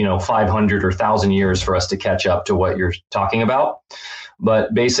 500 or 1,000 years for us to catch up to what you're talking about.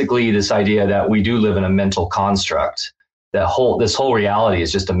 But basically, this idea that we do live in a mental construct, this whole reality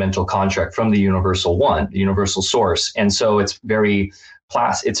is just a mental contract from the universal one, the universal source. And so it's very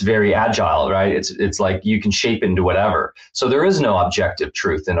it's very agile, right? It's like you can shape into whatever. So there is no objective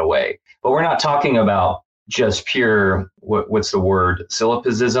truth in a way, but we're not talking about just pure, what's the word,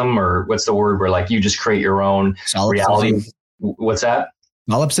 solipsism, or what's the word where, like, you just create your own reality. What's that?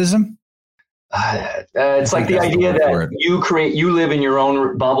 Solipsism? It's like the idea that you live in your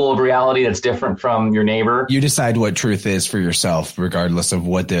own bubble of reality that's different from your neighbor. You decide what truth is for yourself, regardless of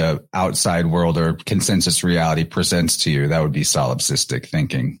what the outside world or consensus reality presents to you. That would be solipsistic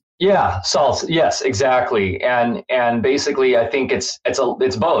thinking. Yeah, yes, exactly. And basically, I think it's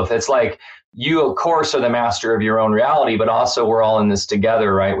both. It's like, you, of course, are the master of your own reality, but also we're all in this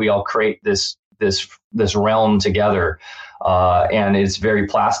together, right? We all create this realm together. And it's very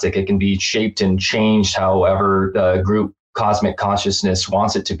plastic. It can be shaped and changed however the group cosmic consciousness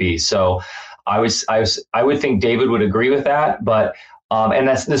wants it to be. So I would think David would agree with that. But and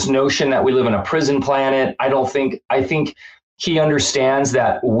that's this notion that we live in a prison planet. I think he understands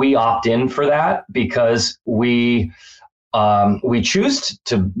that we opt in for that because we choose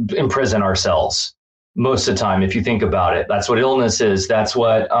to imprison ourselves. Most of the time, if you think about it, that's what illness is. That's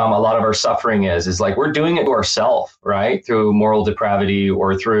what a lot of our suffering is like, we're doing it to ourselves, right? Through moral depravity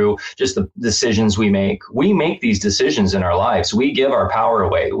or through just the decisions we make. We make these decisions in our lives. We give our power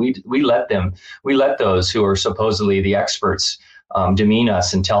away. We let those who are supposedly the experts demean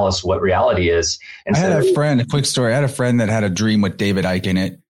us and tell us what reality is. And a quick story. I had a friend that had a dream with David Icke in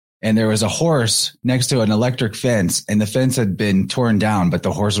it. And there was a horse next to an electric fence, and the fence had been torn down, but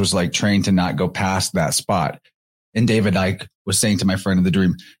the horse was like trained to not go past that spot. And David Icke was saying to my friend in the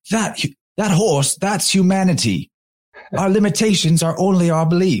dream, that horse, that's humanity. Our limitations are only our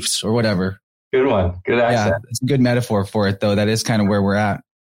beliefs, or whatever. Good one. Good accent. Yeah, it's a good metaphor for it, though. That is kind of where we're at.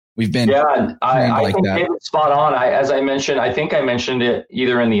 We've been. Yeah, I think David's spot on. As I mentioned, I think I mentioned it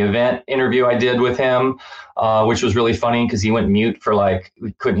either in the event interview I did with him, which was really funny because he went mute for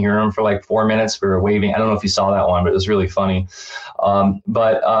we couldn't hear him for 4 minutes. We were waving. I don't know if you saw that one, but it was really funny. He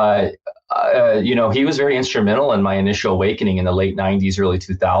was very instrumental in my initial awakening in the late 90s, early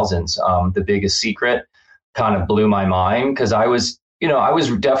 2000s. The Biggest Secret kind of blew my mind because I was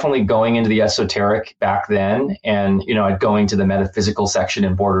definitely going into the esoteric back then. And, I'd going to the metaphysical section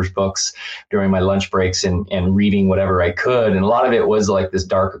in Borders books during my lunch breaks and reading whatever I could. And a lot of it was like this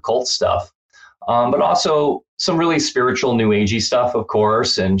dark occult stuff, but also some really spiritual new agey stuff, of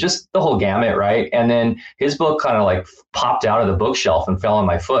course, and just the whole gamut, right? And then his book kind of popped out of the bookshelf and fell on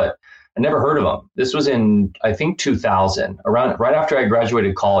my foot. I never heard of him. This was in, I think, 2000, right after I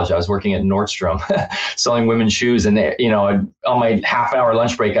graduated college. I was working at Nordstrom selling women's shoes. And, on my half-hour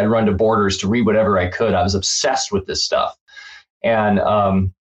lunch break, I'd run to Borders to read whatever I could. I was obsessed with this stuff. And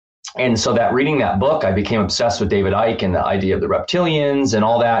so that reading that book, I became obsessed with David Icke and the idea of the reptilians and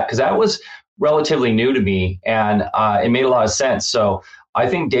all that, because that was relatively new to me. And it made a lot of sense. So I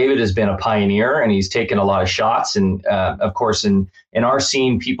think David has been a pioneer and he's taken a lot of shots. And of course, in our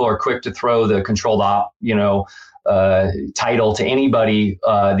scene, people are quick to throw the controlled op, title to anybody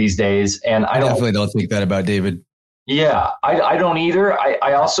these days. And I definitely don't think that about David. Yeah, I don't either.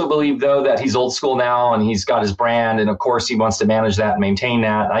 I also believe, though, that he's old school now and he's got his brand. And of course, he wants to manage that and maintain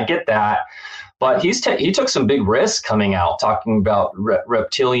that. I get that. But he took some big risks coming out, talking about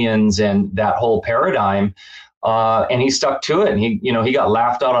reptilians and that whole paradigm. And he stuck to it, and he got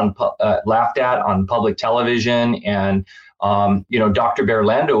laughed at on public television, and Dr.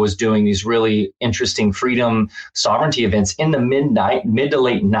 Berlando was doing these really interesting freedom sovereignty events in the mid to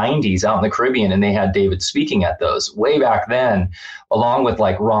late 90s out in the Caribbean, and they had David speaking at those way back then, along with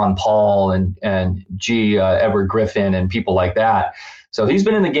Ron Paul and Edward Griffin and people like that. So he's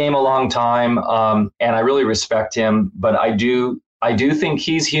been in the game a long time, and I really respect him, but I do think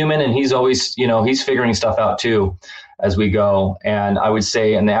he's human, and he's always, he's figuring stuff out too as we go. And I would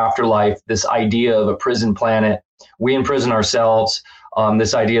say in the afterlife, this idea of a prison planet, we imprison ourselves.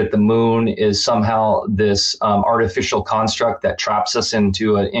 This idea that the moon is somehow this artificial construct that traps us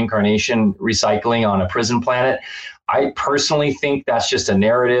into an incarnation recycling on a prison planet. I personally think that's just a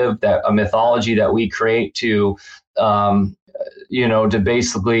narrative, a mythology that we create to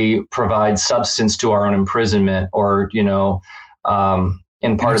basically provide substance to our own imprisonment, or,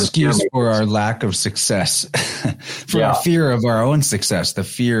 in part of the excuse for our lack of success, for our fear of our own success, the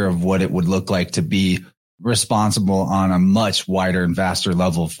fear of what it would look like to be responsible on a much wider and vaster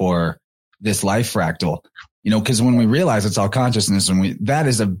level for this life fractal. Because when we realize it's all consciousness, and that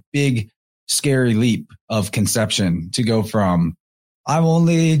is a big, scary leap of conception to go from I'm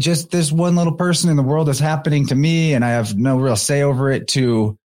only just this one little person in the world that's happening to me and I have no real say over it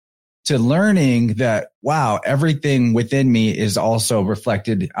to learning that, wow, everything within me is also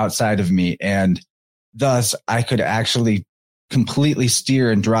reflected outside of me. And thus I could actually completely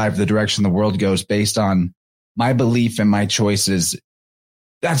steer and drive the direction the world goes based on my belief and my choices.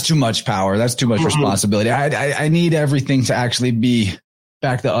 That's too much power. That's too much responsibility. I need everything to actually be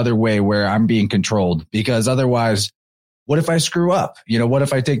back the other way where I'm being controlled, because otherwise, what if I screw up? What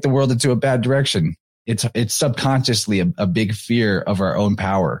if I take the world into a bad direction? It's subconsciously a big fear of our own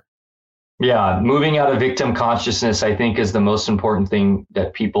power. Yeah, moving out of victim consciousness, I think, is the most important thing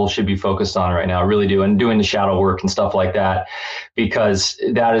that people should be focused on right now. I really do. And doing the shadow work and stuff like that, because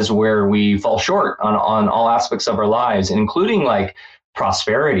that is where we fall short on all aspects of our lives, including like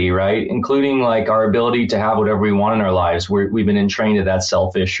prosperity, right? Including like our ability to have whatever we want in our lives. We've been entrained that that's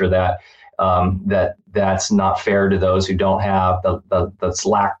selfish, or that's not fair to those who don't have the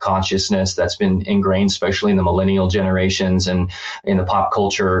lack consciousness that's been ingrained, especially in the millennial generations and in the pop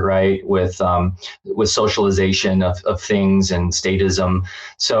culture, right? With socialization of things and statism.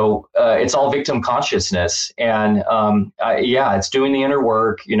 So it's all victim consciousness, and it's doing the inner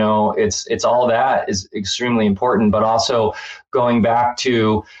work. It's all that is extremely important, but also going back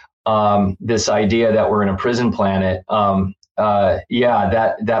to this idea that we're in a prison planet.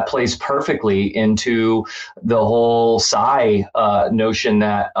 That plays perfectly into the whole psi notion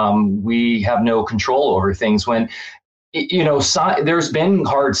that we have no control over things, when there's been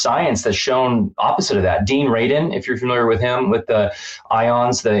hard science that's shown opposite of that. Dean Radin, if you're familiar with him, with the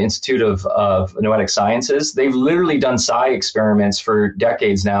IONS, the Institute of Noetic Sciences, they've literally done psi experiments for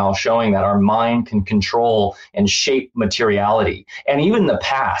decades now, showing that our mind can control and shape materiality, and even the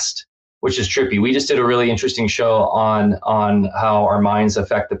past, which is trippy. We just did a really interesting show on how our minds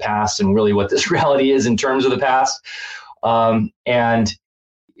affect the past and really what this reality is in terms of the past. And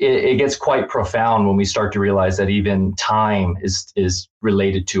it gets quite profound when we start to realize that even time is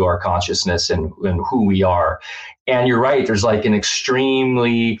related to our consciousness and who we are. And you're right, there's like an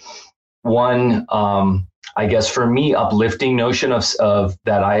extremely I guess for me, uplifting notion of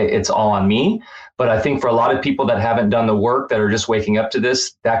that it's all on me. But I think for a lot of people that haven't done the work, that are just waking up to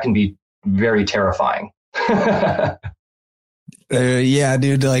this, that can be very terrifying. Yeah,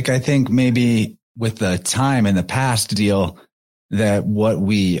 dude. Like, I think maybe with the time and the past deal, that what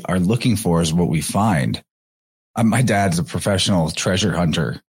we are looking for is what we find. My dad's a professional treasure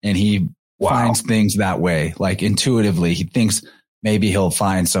hunter, and he finds things that way, like intuitively. He thinks maybe he'll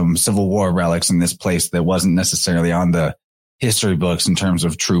find some Civil War relics in this place that wasn't necessarily on the history books in terms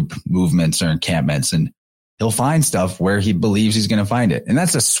of troop movements or encampments. And he'll find stuff where he believes he's going to find it. And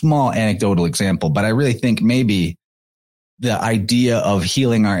that's a small anecdotal example, but I really think maybe the idea of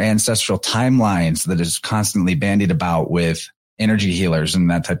healing our ancestral timelines that is constantly bandied about with energy healers and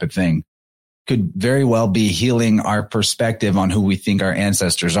that type of thing could very well be healing our perspective on who we think our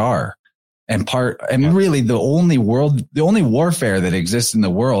ancestors are. And really the only warfare that exists in the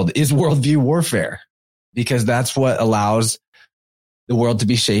world is worldview warfare, because that's what allows the world to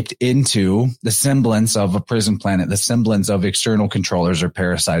be shaped into the semblance of a prison planet, the semblance of external controllers or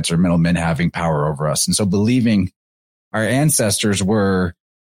parasites or middlemen having power over us. And so believing our ancestors were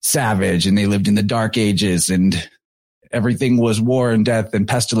savage and they lived in the dark ages and everything was war and death and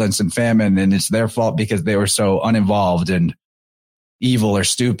pestilence and famine, and it's their fault because they were so uninvolved and evil or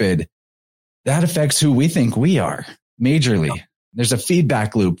stupid, that affects who we think we are majorly. There's a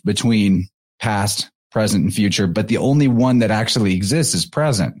feedback loop between past, present, and future, but the only one that actually exists is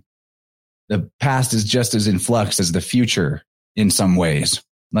present. The past is just as in flux as the future in some ways.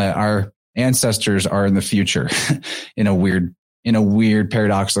 Our ancestors are in the future in a weird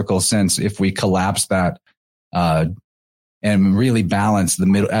paradoxical sense if we collapse that and really balance the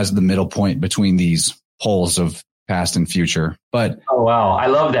middle point between these poles of past and future. But oh wow, I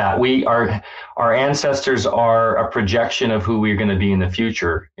love that. Our ancestors are a projection of who we're going to be in the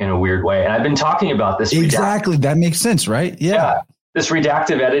future in a weird way. And I've been talking about this. Exactly. That makes sense, right? Yeah. This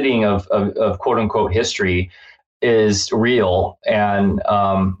redactive editing of quote unquote history is real. And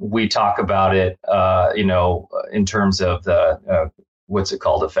we talk about it, in terms of the, what's it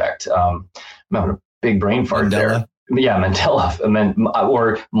called effect? I'm having a big brain fart there. Yeah, Mandela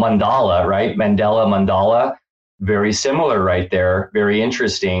or Mandala, right? Mandela. very similar right there. Very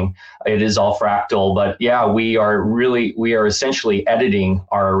interesting. It is all fractal, but yeah, we are essentially editing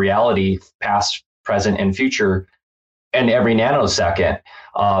our reality, past, present, and future, and every nanosecond,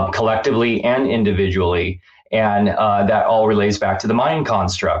 collectively and individually. And that all relates back to the mind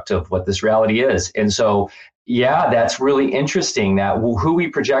construct of what this reality is. And so, yeah, that's really interesting that who we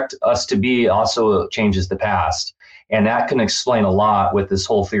project us to be also changes the past. And that can explain a lot with this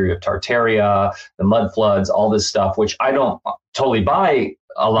whole theory of Tartaria, the mud floods, all this stuff, which I don't totally buy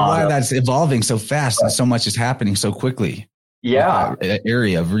a lot. Why that's evolving so fast and so much is happening so quickly. Yeah.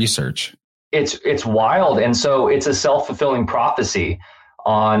 Area of research. It's wild. And so it's a self-fulfilling prophecy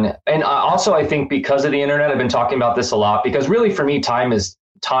and also I think because of the internet, I've been talking about this a lot, because really for me, time is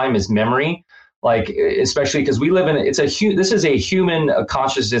memory. Like, especially because we live in, this is a human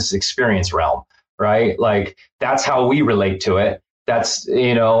consciousness experience realm, right? Like, that's how we relate to it. That's,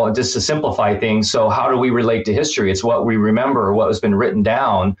 just to simplify things. So how do we relate to history? It's what we remember, what has been written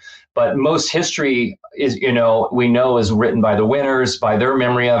down. But most history is, we know is written by the winners, by their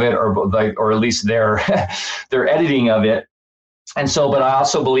memory of it, or at least their editing of it. And so, but I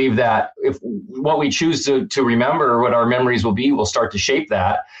also believe that if what we choose to remember, what our memories will be, will start to shape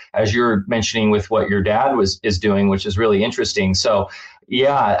that, as you're mentioning with what your dad is doing, which is really interesting. So,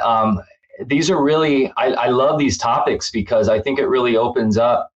 yeah, these are really, I love these topics because I think it really opens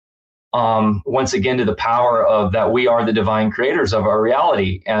up, once again, to the power of that we are the divine creators of our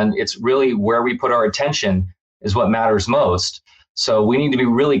reality. And it's really where we put our attention is what matters most. So we need to be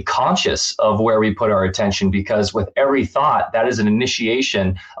really conscious of where we put our attention, because with every thought, that is an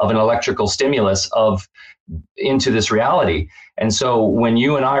initiation of an electrical stimulus into this reality. And so when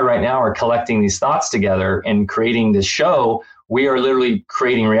you and I right now are collecting these thoughts together and creating this show, we are literally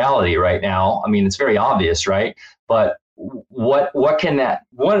creating reality right now. I mean, it's very obvious, right? But what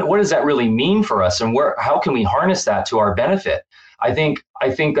does that really mean for us, and how can we harness that to our benefit? I think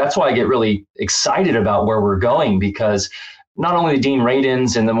that's why I get really excited about where we're going, because not only the Dean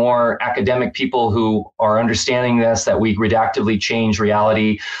Radins and the more academic people who are understanding this, that we redactively change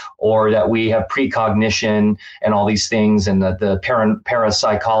reality, or that we have precognition and all these things, and the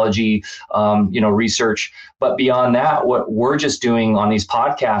parapsychology, research. But beyond that, what we're just doing on these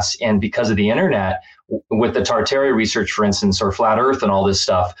podcasts, and because of the internet, with the Tartaria research, for instance, or flat Earth and all this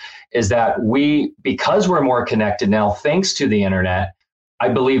stuff, is that because we're more connected now, thanks to the internet, I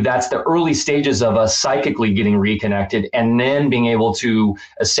believe that's the early stages of us psychically getting reconnected, and then being able to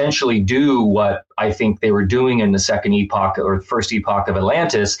essentially do what I think they were doing in the second epoch, or first epoch of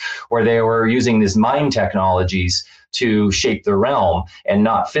Atlantis, where they were using these mind technologies to shape the realm and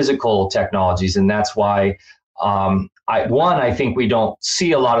not physical technologies. And that's why, I think we don't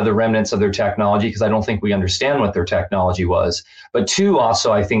see a lot of the remnants of their technology, because I don't think we understand what their technology was. But two,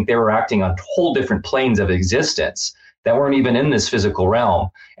 also, I think they were acting on whole different planes of existence that weren't even in this physical realm.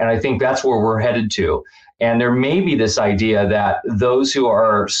 And I think that's where we're headed to. And there may be this idea that those who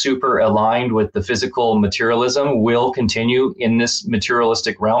are super aligned with the physical materialism will continue in this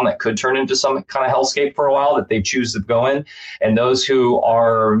materialistic realm that could turn into some kind of hellscape for a while that they choose to go in. And those who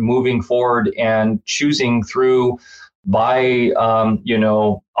are moving forward and choosing through by,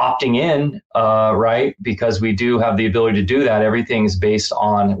 opting in, right? Because we do have the ability to do that. Everything is based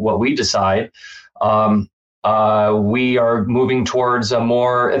on what we decide. We are moving towards a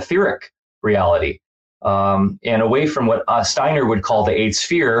more etheric reality, and away from what Steiner would call the eighth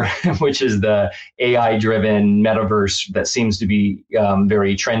sphere, which is the AI-driven metaverse that seems to be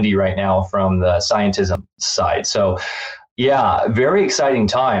very trendy right now from the scientism side. So, yeah, very exciting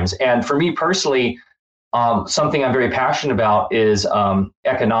times. And for me personally, something I'm very passionate about is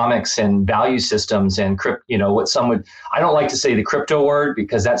economics and value systems and what some would, I don't like to say the crypto word,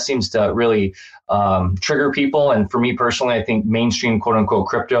 because that seems to really trigger people. And for me personally, I think mainstream quote unquote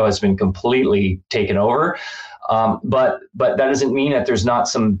crypto has been completely taken over. But that doesn't mean that there's not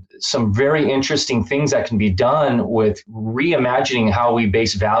some very interesting things that can be done with reimagining how we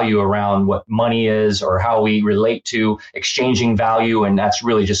base value around what money is, or how we relate to exchanging value. And that's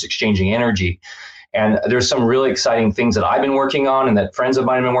really just exchanging energy. And there's some really exciting things that I've been working on, and that friends of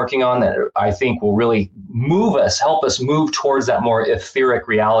mine have been working on, that I think will really help us move towards that more etheric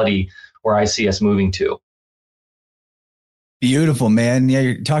reality where I see us moving to. Beautiful, man. Yeah,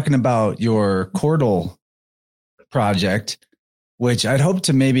 you're talking about your Cordal project, which I'd hope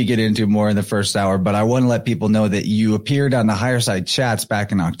to maybe get into more in the first hour, but I want to let people know that you appeared on the Higher Side Chats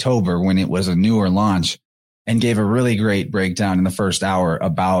back in October when it was a newer launch, and gave a really great breakdown in the first hour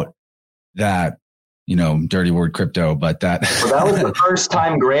about that, dirty word crypto, but that. Well, that was the first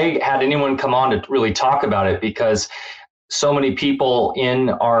time Greg had anyone come on to really talk about it, because so many people in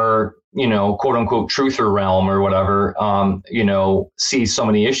our quote unquote truther realm or whatever, see so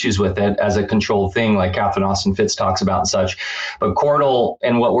many issues with it as a controlled thing like Catherine Austin Fitts talks about and such. But Quartal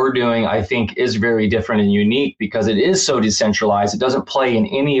and what we're doing, I think, is very different and unique because it is so decentralized. It doesn't play in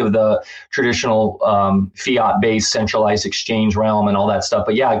any of the traditional fiat-based centralized exchange realm and all that stuff.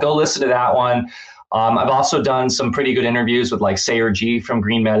 But yeah, go listen to that one. I've also done some pretty good interviews with like Sayer G from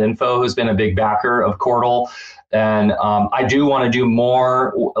Green Med Info, who's been a big backer of Quartal. And I do want to do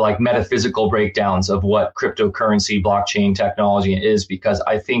more like metaphysical breakdowns of what cryptocurrency, blockchain technology is, because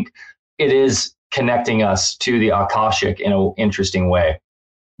I think it is connecting us to the Akashic in an interesting way.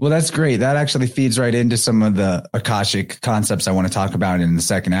 Well, that's great. That actually feeds right into some of the Akashic concepts I want to talk about in the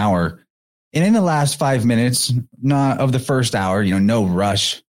second hour. And in the last 5 minutes, not of the first hour, no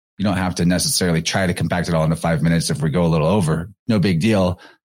rush. You don't have to necessarily try to compact it all into 5 minutes. If we go a little over, no big deal.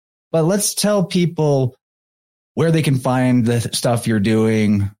 But let's tell people where they can find the stuff you're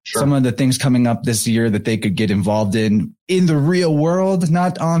doing, sure. Some of the things coming up this year that they could get involved in the real world,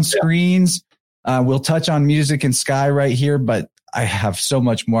 not on screens. We'll touch on Music and Sky right here, but I have so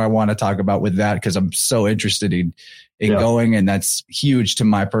much more I want to talk about with that because I'm so interested in going, and that's huge to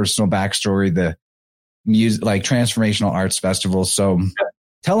my personal backstory, the music, like Transformational Arts Festival. So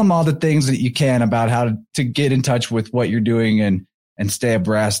tell them all the things that you can about how to get in touch with what you're doing and stay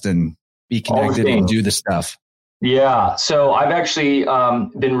abreast and be connected and do the stuff. Yeah. So I've actually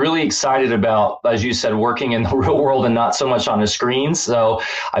been really excited about, as you said, working in the real world and not so much on the screens. So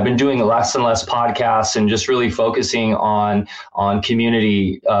I've been doing less and less podcasts and just really focusing on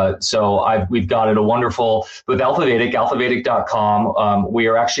community. We've got it a wonderful with AlphaVedic, alphavedic.com. We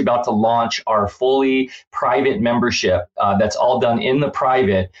are actually about to launch our fully private membership. That's all done in the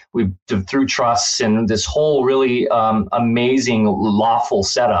private. We've through trusts and this whole really amazing lawful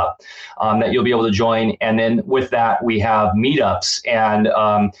setup that you'll be able to join. And then with that, we have meetups and,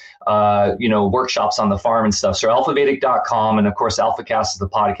 workshops on the farm and stuff. So alphavedic.com. And of course, AlphaCast is the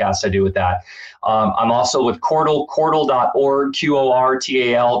podcast I do with that. I'm also with Quartal.org,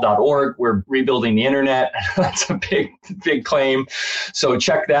 QORTAL.org. We're rebuilding the internet. That's a big claim. So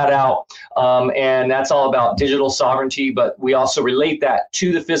check that out. And that's all about digital sovereignty, but we also relate that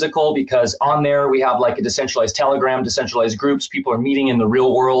to the physical because on there we have like a decentralized Telegram, decentralized groups. People are meeting in the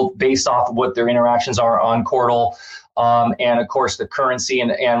real world based off of what their interactions are on Quartal. And of course the currency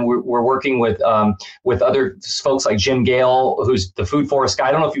and we're working with other folks like Jim Gale, who's the Food Forest guy.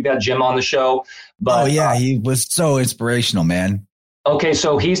 I don't know if you've had Jim on the show, but he was so inspirational, man. Okay,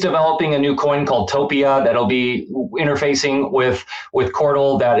 so he's developing a new coin called Topia that'll be interfacing with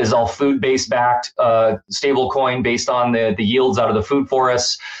Quartal. That is all food-based backed, stable coin based on the yields out of the food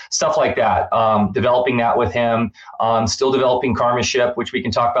forests, stuff like that. Developing that with him. Still developing Karmaship, which we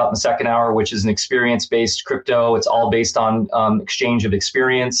can talk about in the second hour, which is an experience-based crypto. It's all based on exchange of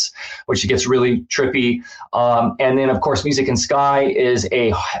experience, which gets really trippy. And then, of course, Music and Sky is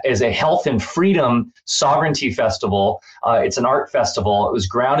a health and freedom sovereignty festival. It's an art festival. It was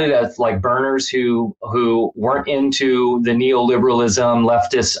grounded as like burners who weren't into the neoliberalism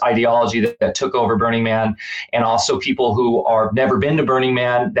leftist ideology that took over Burning Man, and also people who are never been to Burning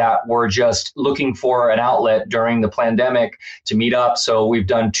Man that were just looking for an outlet during the pandemic to meet up. So we've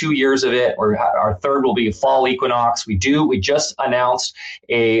done 2 years of it. Our third will be fall equinox. We just announced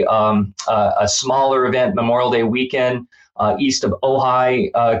a smaller event, Memorial Day weekend. East of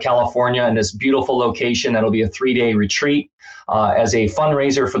Ojai, California, in this beautiful location. That'll be a 3-day retreat as a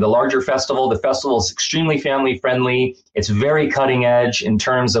fundraiser for the larger festival. The festival is extremely family friendly. It's very cutting edge in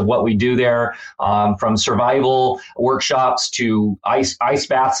terms of what we do there, from survival workshops to ice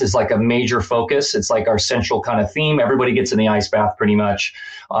baths is like a major focus. It's like our central kind of theme. Everybody gets in the ice bath pretty much.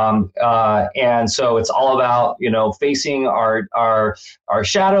 And so it's all about, facing our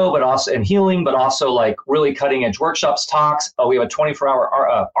shadow, but also and healing, but also like really cutting edge workshops, talks. We have a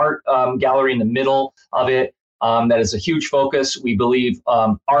 24-hour art gallery in the middle of it. That is a huge focus. We believe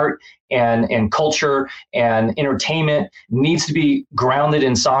art and culture and entertainment needs to be grounded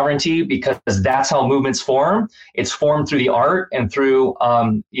in sovereignty because that's how movements form. It's formed through the art and through,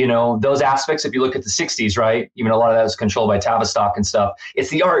 those aspects. If you look at the 60s, right, even a lot of that was controlled by Tavistock and stuff. It's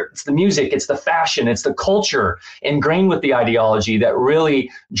the art, it's the music, it's the fashion, it's the culture ingrained with the ideology that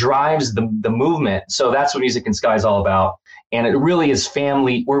really drives the movement. So that's what Music and Sky is all about. And it really is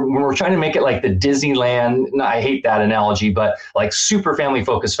family. We're trying to make it like the Disneyland. I hate that analogy, but like super family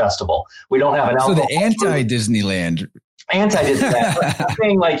focused festival. We don't have an alcohol. So the anti-Disneyland. Anti-Disneyland.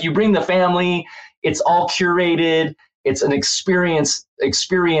 Saying like you bring the family. It's all curated. it's an experience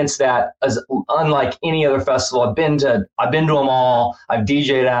that is unlike any other festival. I've been to them all. I've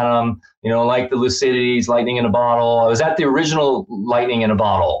DJ'd at them, like the Lucidities, Lightning in a Bottle. I was at the original Lightning in a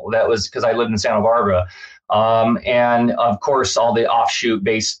Bottle. That was because I lived in Santa Barbara. And of course, all the offshoot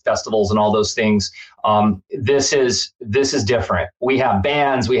based festivals and all those things. This is different. We have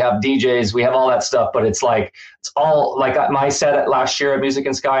bands, we have DJs, we have all that stuff, but it's all like my set last year at Music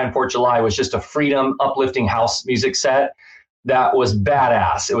and Sky on 4th of July was just a freedom uplifting house music set that was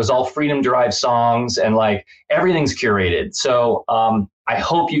badass. It was all freedom derived songs and everything's curated. So, I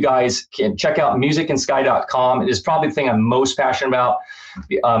hope you guys can check out musicandsky.com. It is probably the thing I'm most passionate about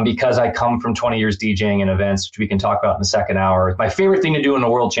because I come from 20 years DJing and events, which we can talk about in the second hour. My favorite thing to do in the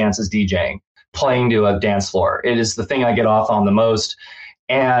world, Chance, is DJing, playing to a dance floor. It is the thing I get off on the most.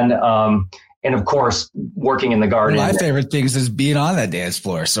 And of course, working in the garden. My favorite things is being on that dance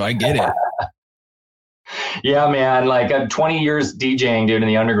floor. So I get it. Yeah, man. I'm 20 years DJing, dude, in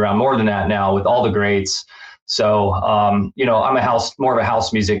the underground, more than that now with all the greats. So, I'm more of a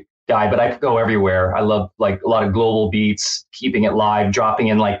house music guy, but I could go everywhere. I love a lot of global beats, keeping it live, dropping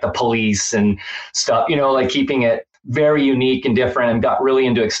in the Police and stuff, keeping it very unique and different, and got really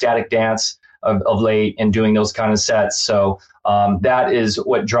into ecstatic dance of late and doing those kind of sets. So that is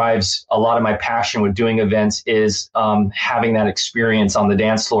what drives a lot of my passion with doing events is having that experience on the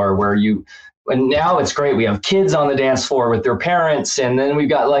dance floor where and now it's great. We have kids on the dance floor with their parents, and then we've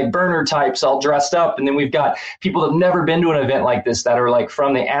got burner types all dressed up, and then we've got people that have never been to an event like this that are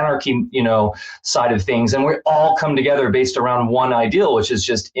from the anarchy, side of things, and we all come together based around one ideal, which is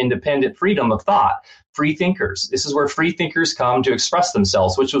just independent freedom of thought, free thinkers. This is where free thinkers come to express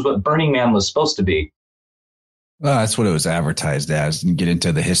themselves, which was what Burning Man was supposed to be. Well, that's what it was advertised as. And get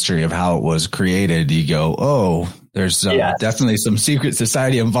into the history of how it was created. You go, oh, there's definitely some secret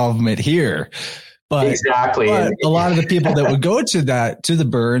society involvement here. But exactly. But a lot of the people that would go to the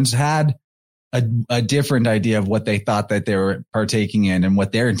burns had a different idea of what they thought that they were partaking in and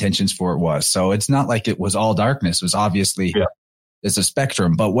what their intentions for it was. So it's not like it was all darkness. It was obviously it's a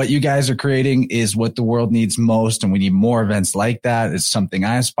spectrum. But what you guys are creating is what the world needs most. And we need more events like that. It's something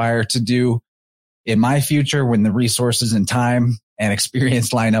I aspire to do in my future when the resources and time and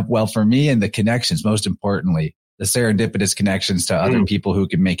experience line up well for me, and the connections, most importantly, the serendipitous connections to other people who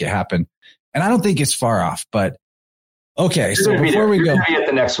can make it happen. And I don't think it's far off, but okay. So before we go, be at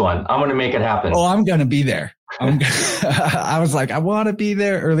the next one, I'm going to make it happen. Oh, I'm going to be there. I was I want to be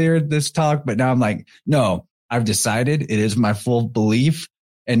there earlier in this talk, but now I'm no, I've decided. It is my full belief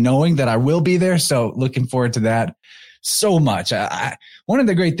and knowing that I will be there. So looking forward to that so much. One of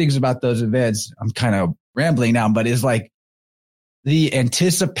the great things about those events, I'm kind of rambling now, but is the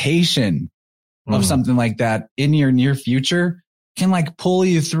anticipation of something like that in your near future can pull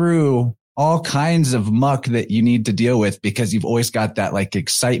you through all kinds of muck that you need to deal with because you've always got that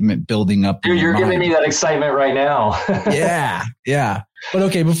excitement building up. Dude, you're giving me that excitement right now. Yeah. But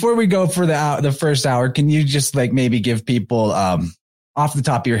okay, before we go for the first hour, can you just maybe give people off the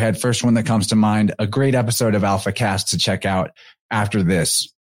top of your head, first one that comes to mind, a great episode of Alpha Cast to check out after this?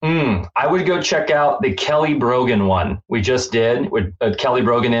 I would go check out the Kelly Brogan one we just did with Kelly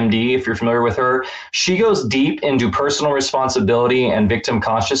Brogan, MD, if you're familiar with her. She goes deep into personal responsibility and victim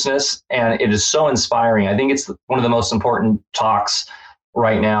consciousness, and it is so inspiring. I think it's one of the most important talks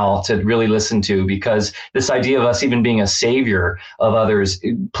right now to really listen to, because this idea of us even being a savior of others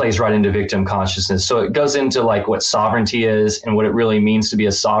plays right into victim consciousness. So it goes into what sovereignty is and what it really means to be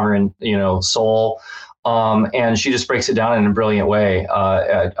a sovereign, soul. And she just breaks it down in a brilliant way.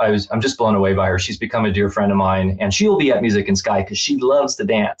 I'm just blown away by her. She's become a dear friend of mine, and she'll be at Music and Sky because she loves to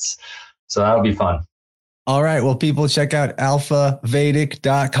dance. So that'll be fun. All right. Well, people, check out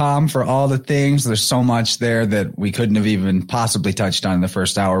alphavedic.com for all the things. There's so much there that we couldn't have even possibly touched on in the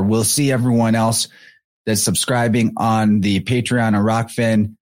first hour. We'll see everyone else that's subscribing on the Patreon or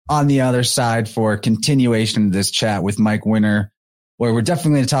Rockfin on the other side for continuation of this chat with Mike Winter, where we're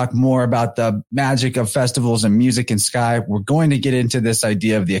definitely going to talk more about the magic of festivals and Music and Sky. We're going to get into this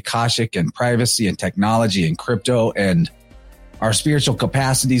idea of the Akashic and privacy and technology and crypto and our spiritual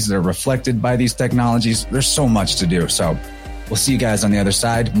capacities that are reflected by these technologies. There's so much to do. So we'll see you guys on the other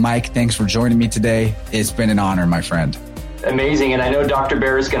side. Mike, thanks for joining me today. It's been an honor, my friend. Amazing. And I know Dr.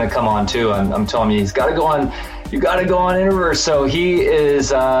 Bear is going to come on too. I'm telling you, he's got to go on. You got to go on Interverse. So he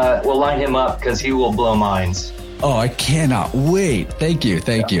is, we'll line him up because he will blow minds. Oh, I cannot wait. Thank you.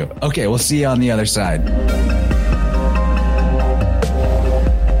 Okay, we'll see you on the other side.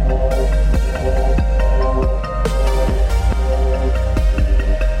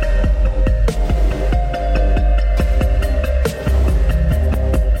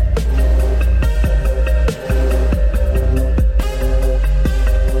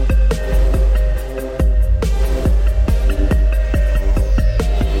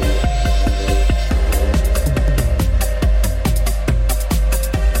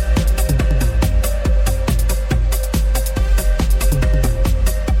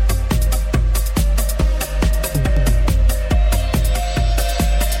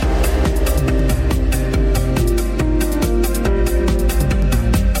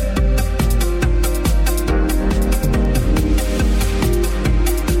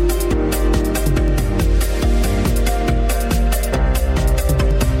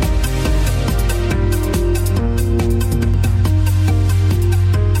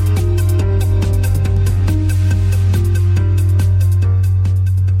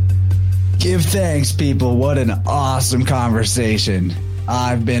 Thanks, people. What an awesome conversation.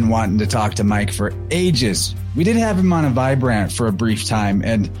 I've been wanting to talk to Mike for ages. We did have him on a Vibrant for a brief time,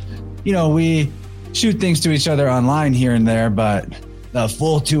 and, we shoot things to each other online here and there, but the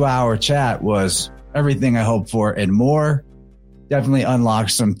full 2-hour chat was everything I hoped for and more. Definitely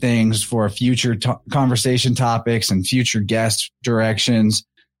unlocked some things for future conversation topics and future guest directions.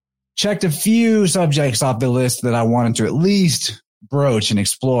 Checked a few subjects off the list that I wanted to at least broach and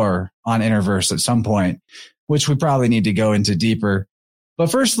explore on Interverse at some point, which we probably need to go into deeper.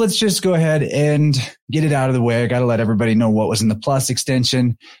 But first, let's just go ahead and get it out of the way. I got to let everybody know what was in the Plus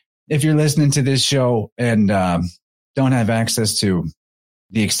extension. If you're listening to this show and don't have access to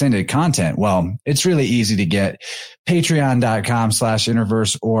the extended content, well, it's really easy to get.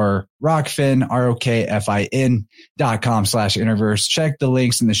 Patreon.com/Interverse or Rockfin, ROKFIN.com/Interverse. Check the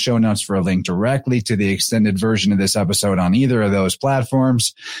links in the show notes for a link directly to the extended version of this episode on either of those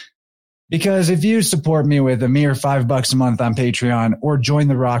platforms. Because if you support me with a mere $5 a month on Patreon or join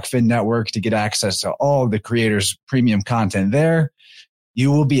the Rockfin network to get access to all of the creators' premium content there, you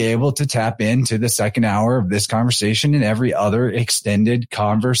will be able to tap into the second hour of this conversation and every other extended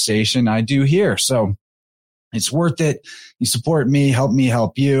conversation I do here. So it's worth it. You support me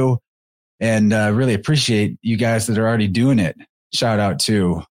help you, and really appreciate you guys that are already doing it. Shout out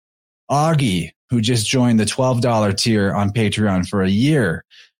to Augie, who just joined the $12 tier on Patreon for a year.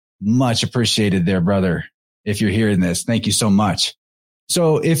 Much appreciated there, brother. If you're hearing this, thank you so much.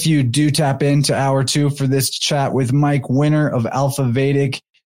 So if you do tap into hour 2 for this chat with Mike, winner of Alpha Vedic,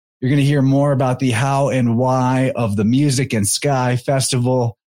 you're going to hear more about the how and why of the Music and Sky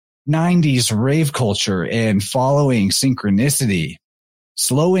Festival, 90s rave culture and following synchronicity,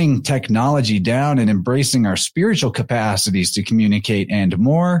 slowing technology down and embracing our spiritual capacities to communicate, and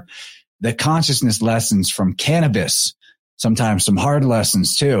more, the consciousness lessons from cannabis, sometimes some hard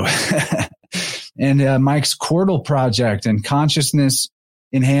lessons too, and Mike's Quartal project and consciousness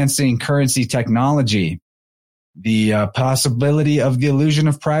enhancing currency technology, the possibility of the illusion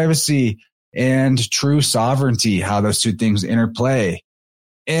of privacy and true sovereignty, how those two things interplay.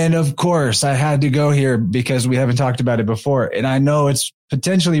 And of course, I had to go here because we haven't talked about it before. And I know it's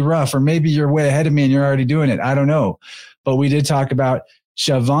potentially rough, or maybe you're way ahead of me and you're already doing it. I don't know. But we did talk about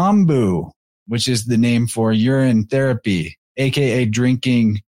Shavambu, which is the name for urine therapy, aka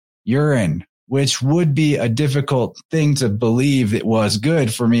drinking urine, which would be a difficult thing to believe it was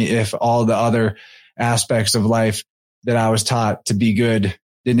good for me if all the other aspects of life that I was taught to be good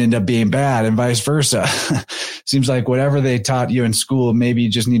didn't end up being bad, and vice versa. Seems like whatever they taught you in school, maybe you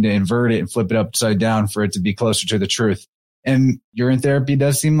just need to invert it and flip it upside down for it to be closer to the truth. And urine therapy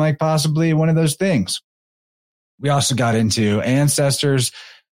does seem like possibly one of those things. We also got into ancestors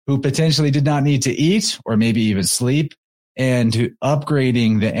who potentially did not need to eat or maybe even sleep, and to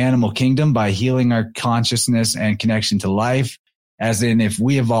upgrading the animal kingdom by healing our consciousness and connection to life, as in if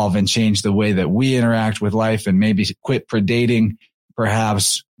we evolve and change the way that we interact with life and maybe quit predating,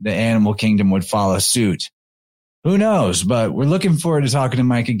 perhaps the animal kingdom would follow suit. Who knows? But we're looking forward to talking to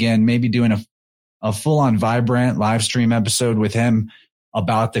Mike again, maybe doing a full-on Vibrant live stream episode with him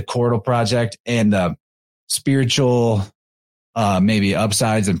about the Quartal project and the spiritual maybe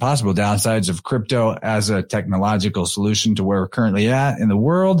upsides and possible downsides of crypto as a technological solution to where we're currently at in the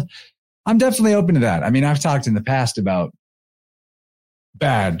world. I'm definitely open to that. I mean, I've talked in the past about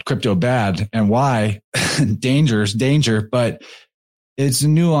crypto bad, and why danger, but it's a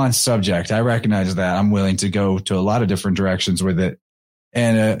nuanced subject. I recognize that. I'm willing to go to a lot of different directions with it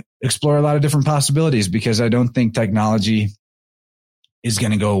and explore a lot of different possibilities, because I don't think technology is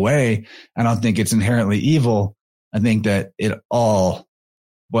going to go away. I don't think it's inherently evil. I think that it all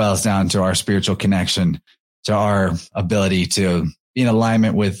boils down to our spiritual connection, to our ability to be in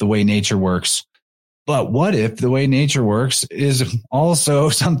alignment with the way nature works. But what if the way nature works is also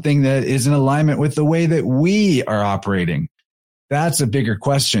something that is in alignment with the way that we are operating? That's a bigger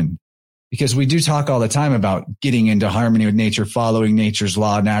question, because we do talk all the time about getting into harmony with nature, following nature's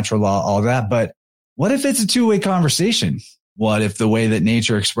law, natural law, all that. But what if it's a two-way conversation? What if the way that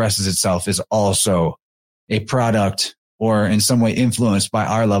nature expresses itself is also a product or in some way influenced by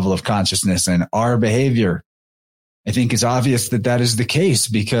our level of consciousness and our behavior? I think it's obvious that that is the case,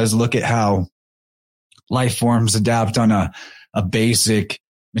 because look at how life forms adapt on a basic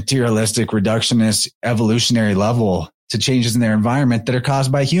materialistic reductionist evolutionary level to changes in their environment that are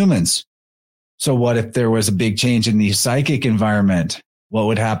caused by humans. So what if there was a big change in the psychic environment? What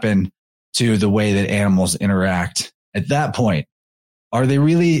would happen to the way that animals interact at that point? Are they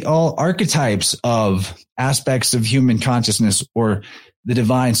really all archetypes of aspects of human consciousness or the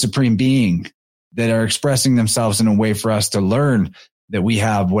divine supreme being that are expressing themselves in a way for us to learn that we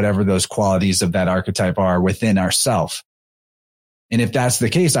have whatever those qualities of that archetype are within ourselves. And if that's the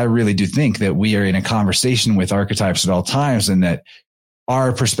case, I really do think that we are in a conversation with archetypes at all times, and that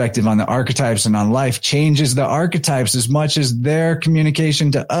our perspective on the archetypes and on life changes the archetypes as much as their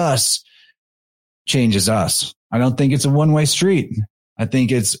communication to us changes us. I don't think it's a one-way street. I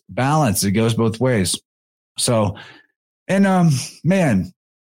think it's balance. It goes both ways. So, and man,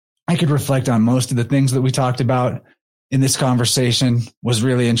 I could reflect on most of the things that we talked about in this conversation. It was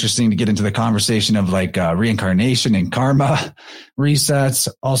really interesting to get into the conversation of like reincarnation and karma resets.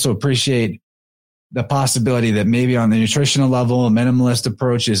 Also appreciate the possibility that maybe on the nutritional level, a minimalist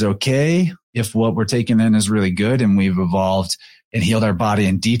approach is okay if what we're taking in is really good and we've evolved and healed our body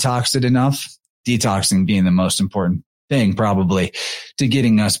and detoxed it enough. Detoxing being the most important thing probably to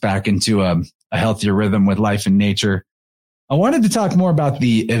getting us back into a healthier rhythm with life and nature. I wanted to talk more about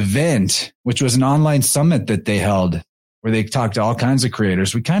the event, which was an online summit that they held where they talked to all kinds of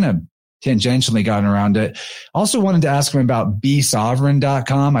creators. We kind of tangentially gotten around it. Also wanted to ask him about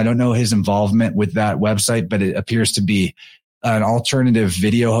besovereign.com. I don't know his involvement with that website, but it appears to be an alternative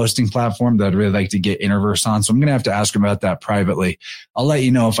video hosting platform that I'd really like to get Interverse on. So I'm going to have to ask him about that privately. I'll let you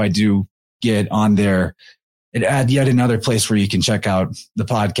know if I do get on there and add yet another place where you can check out the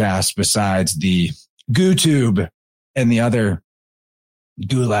podcast besides the GooTube and the other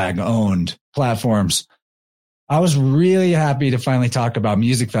Gulag owned platforms. I was really happy to finally talk about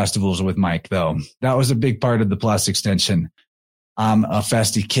music festivals with Mike, though. That was a big part of the Plus extension. I'm a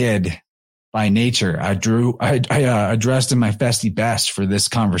festy kid by nature. I dressed in my festy best for this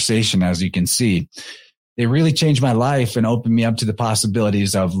conversation, as you can see. They really changed my life and opened me up to the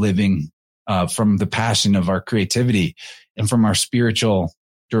possibilities of living from the passion of our creativity and from our spiritual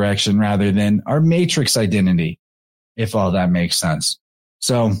direction rather than our matrix identity, if all that makes sense.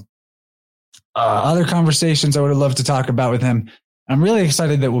 So other conversations I would have loved to talk about with him. I'm really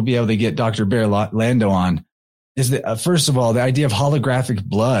excited that we'll be able to get Dr. Bear Lando on. Is that first of all, the idea of holographic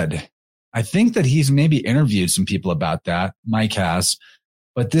blood. I think that he's maybe interviewed some people about that. Mike has,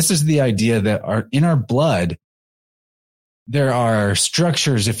 but this is the idea that in our blood, there are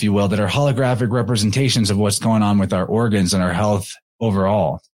structures, if you will, that are holographic representations of what's going on with our organs and our health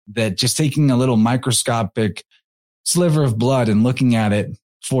overall. That just taking a little microscopic sliver of blood and looking at it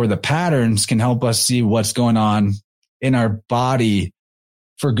for the patterns can help us see what's going on in our body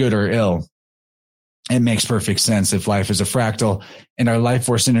for good or ill. It makes perfect sense. If life is a fractal and our life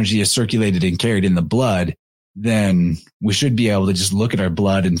force energy is circulated and carried in the blood, then we should be able to just look at our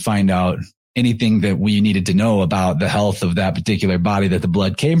blood and find out anything that we needed to know about the health of that particular body that the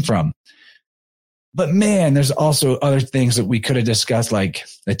blood came from. But man, there's also other things that we could have discussed, like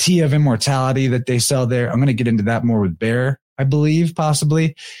the tea of immortality that they sell there. I'm going to get into that more with Bear, I believe,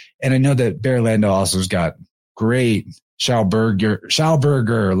 possibly. And I know that Bear Lando also has got great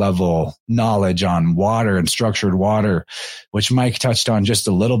Schauberger level knowledge on water and structured water, which Mike touched on just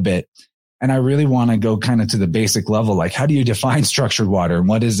a little bit. And I really want to go kind of to the basic level. Like, how do you define structured water and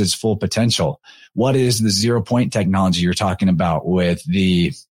what is its full potential? What is the 0 point technology you're talking about with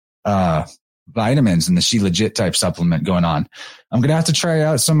the, vitamins and the She Legit type supplement going on? I'm going to have to try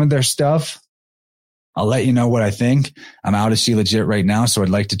out some of their stuff. I'll let you know what I think. I'm out of She Legit right now, so I'd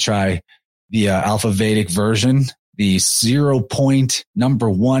like to try the Alpha Vedic version. The 0 point number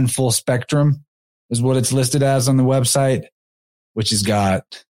 1 full spectrum is what it's listed as on the website, which has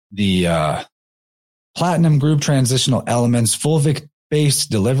got the platinum group transitional elements, Fulvic-based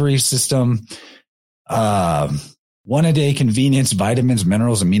delivery system, 1 a day convenience, vitamins,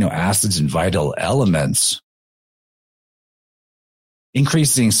 minerals, amino acids, and vital elements.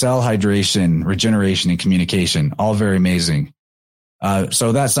 Increasing cell hydration, regeneration, and communication. All very amazing.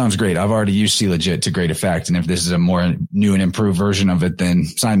 So that sounds great. I've already used She Legit to great effect. And if this is a more new and improved version of it, then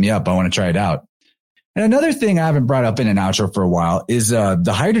sign me up. I want to try it out. And another thing I haven't brought up in an outro for a while is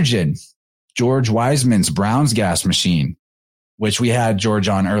the hydrogen, George Wiseman's Brown's gas machine, which we had George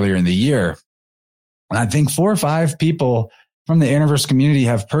on earlier in the year. And I think 4 or 5 people from the Interverse community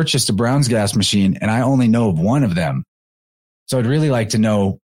have purchased a Brown's gas machine, and I only know of one of them. So I'd really like to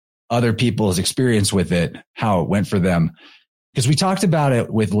know other people's experience with it, how it went for them. Because we talked about it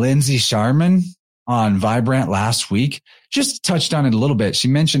with Lindsay Sharman on Vibrant last week, just touched on it a little bit. She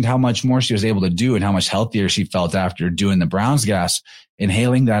mentioned how much more she was able to do and how much healthier she felt after doing the Brown's gas,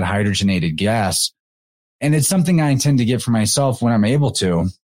 inhaling that hydrogenated gas. And it's something I intend to get for myself when I'm able to.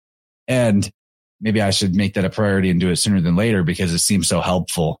 And maybe I should make that a priority and do it sooner than later because it seems so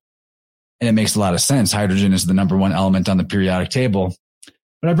helpful. And it makes a lot of sense. Hydrogen is the number 1 element on the periodic table.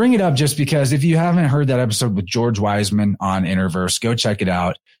 But I bring it up just because if you haven't heard that episode with George Wiseman on Interverse, go check it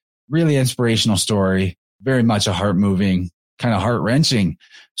out. Really inspirational story. Very much a heart-moving kind of heart-wrenching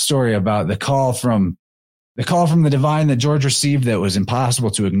story about the call from the divine that George received that was impossible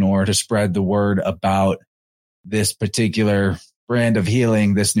to ignore to spread the word about this particular brand of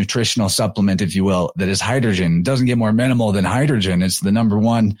healing, this nutritional supplement, if you will, that is hydrogen. It doesn't get more minimal than hydrogen. It's the number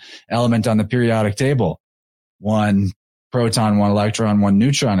one element on the periodic table. One proton, one electron, one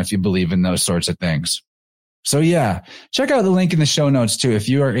neutron, if you believe in those sorts of things. So yeah, check out the link in the show notes too if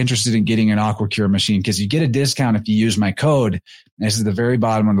you are interested in getting an AquaCure machine, because you get a discount if you use my code. This is the very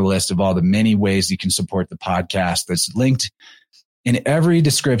bottom of the list of all the many ways you can support the podcast that's linked in every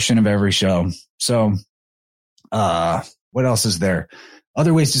description of every show. So what else is there?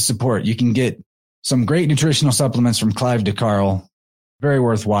 Other ways to support. You can get some great nutritional supplements from Clive DeCarl. Very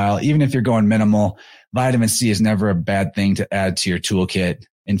worthwhile. Even if you're going minimal, vitamin C is never a bad thing to add to your toolkit.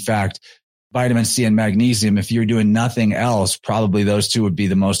 In fact, vitamin C and magnesium, if you're doing nothing else, probably those two would be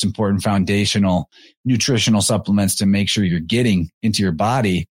the most important foundational nutritional supplements to make sure you're getting into your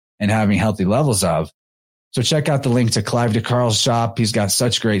body and having healthy levels of. So check out the link to Clive DeCarl's shop. He's got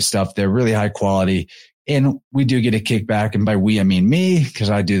such great stuff there, really high quality. And we do get a kickback. And by we, I mean me, because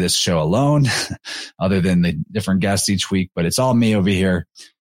I do this show alone, other than the different guests each week. But it's all me over here.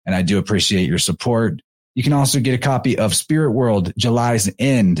 And I do appreciate your support. You can also get a copy of Spirit World, July's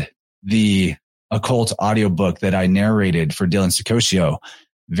End, the occult audiobook that I narrated for Dylan Sicosio.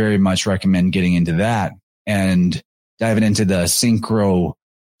 Very much recommend getting into that and diving into the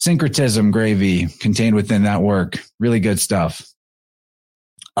syncretism gravy contained within that work. Really good stuff.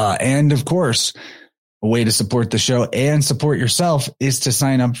 And of course, a way to support the show and support yourself is to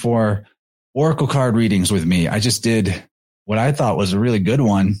sign up for Oracle card readings with me. I just did what I thought was a really good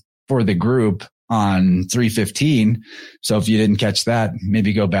one for the group on 315. So if you didn't catch that,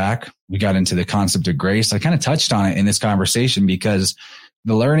 maybe go back. We got into the concept of grace. I kind of touched on it in this conversation because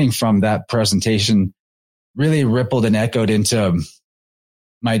the learning from that presentation really rippled and echoed into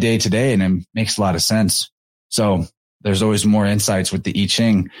my day today, and it makes a lot of sense. So there's always more insights with the I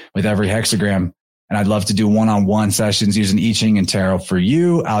Ching with every hexagram. And I'd love to do one-on-one sessions using I Ching and tarot for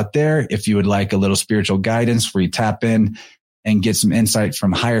you out there. If you would like a little spiritual guidance where you tap in and get some insight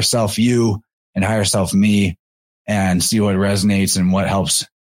from higher self you and higher self me and see what resonates and what helps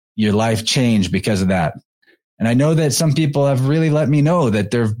your life change because of that. And I know that some people have really let me know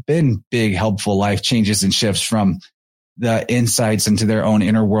that there have been big, helpful life changes and shifts from the insights into their own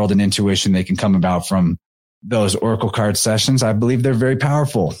inner world and intuition they can come about from those Oracle card sessions. I believe they're very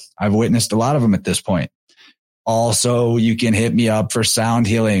powerful. I've witnessed a lot of them at this point. Also, you can hit me up for sound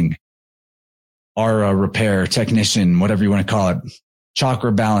healing, aura repair, technician, whatever you want to call it,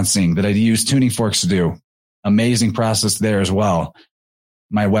 chakra balancing that I use tuning forks to do. Amazing process there as well.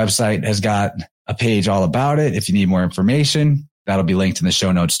 My website has got a page all about it. If you need more information, that'll be linked in the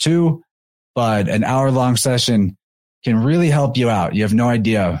show notes too. But an hour-long session can really help you out. You have no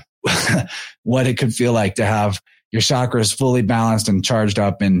idea what it could feel like to have your chakras fully balanced and charged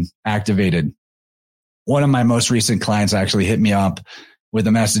up and activated. One of my most recent clients actually hit me up with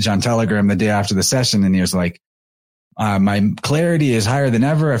a message on Telegram the day after the session. And he was like, my clarity is higher than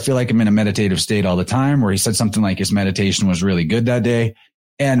ever. I feel like I'm in a meditative state all the time, where he said something like his meditation was really good that day.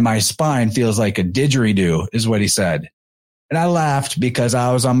 And my spine feels like a didgeridoo is what he said. And I laughed because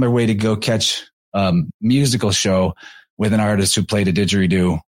I was on my way to go catch a musical show with an artist who played a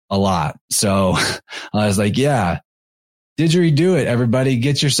didgeridoo a lot. So I was like, yeah, didgeridoo it, everybody.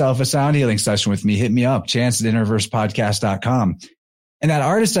 Get yourself a sound healing session with me. Hit me up, chance@innerversepodcast.com. And that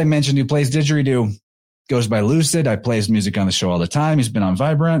artist I mentioned who plays didgeridoo goes by Lucid. I play his music on the show all the time. He's been on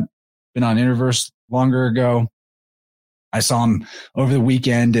Vibrant, been on Innerverse longer ago. I saw him over the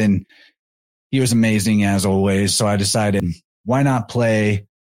weekend and he was amazing as always. So I decided, why not play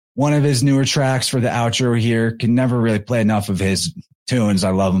one of his newer tracks for the outro here? Can never really play enough of his tunes.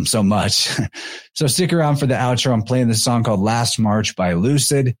 I love him so much. So stick around for the outro. I'm playing this song called Last March by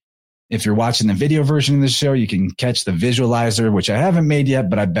Lucid. If you're watching the video version of the show, you can catch the visualizer, which I haven't made yet,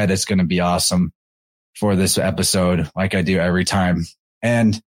 but I bet it's going to be awesome for this episode, like I do every time.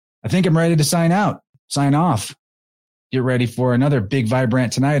 And I think I'm ready to sign off. Get ready for another big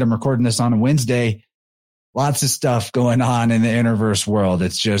Vibrant tonight. I'm recording this on a Wednesday. Lots of stuff going on in the Innerverse world.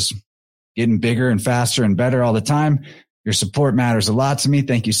 It's just getting bigger and faster and better all the time. Your support matters a lot to me.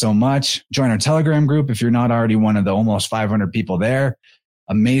 Thank you so much. Join our Telegram group if you're not already one of the almost 500 people there.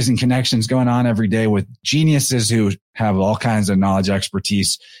 Amazing connections going on every day with geniuses who have all kinds of knowledge,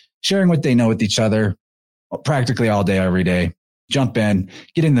 expertise, sharing what they know with each other practically all day, every day. Jump in,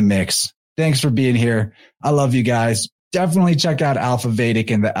 get in the mix. Thanks for being here. I love you guys. Definitely check out Alpha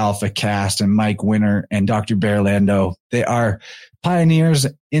Vedic and the Alpha Cast and Mike Winter and Dr. Bear Lando. They are pioneers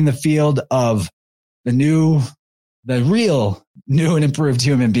in the field of the new the real new and improved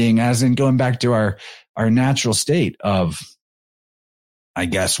human being, as in going back to our natural state of, I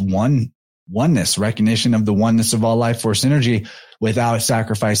guess, oneness, recognition of the oneness of all life force energy without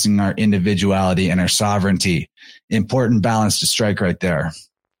sacrificing our individuality and our sovereignty. Important balance to strike right there.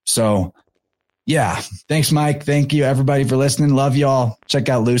 So yeah, thanks, Mike. Thank you, everybody, for listening. Love y'all. Check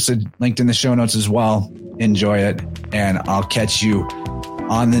out Lucid, linked in the show notes as well. Enjoy it. And I'll catch you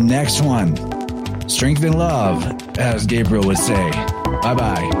on the next one. Strength and love, as Gabriel would say.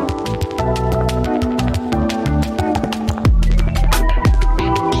 Bye-bye.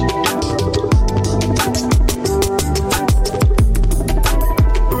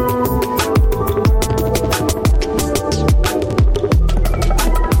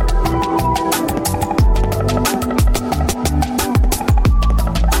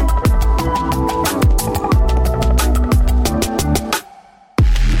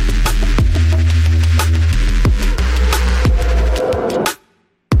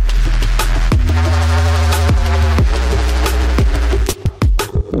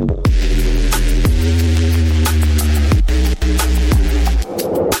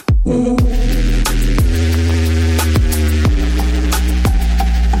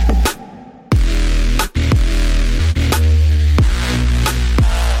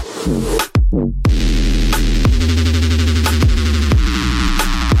 Cool.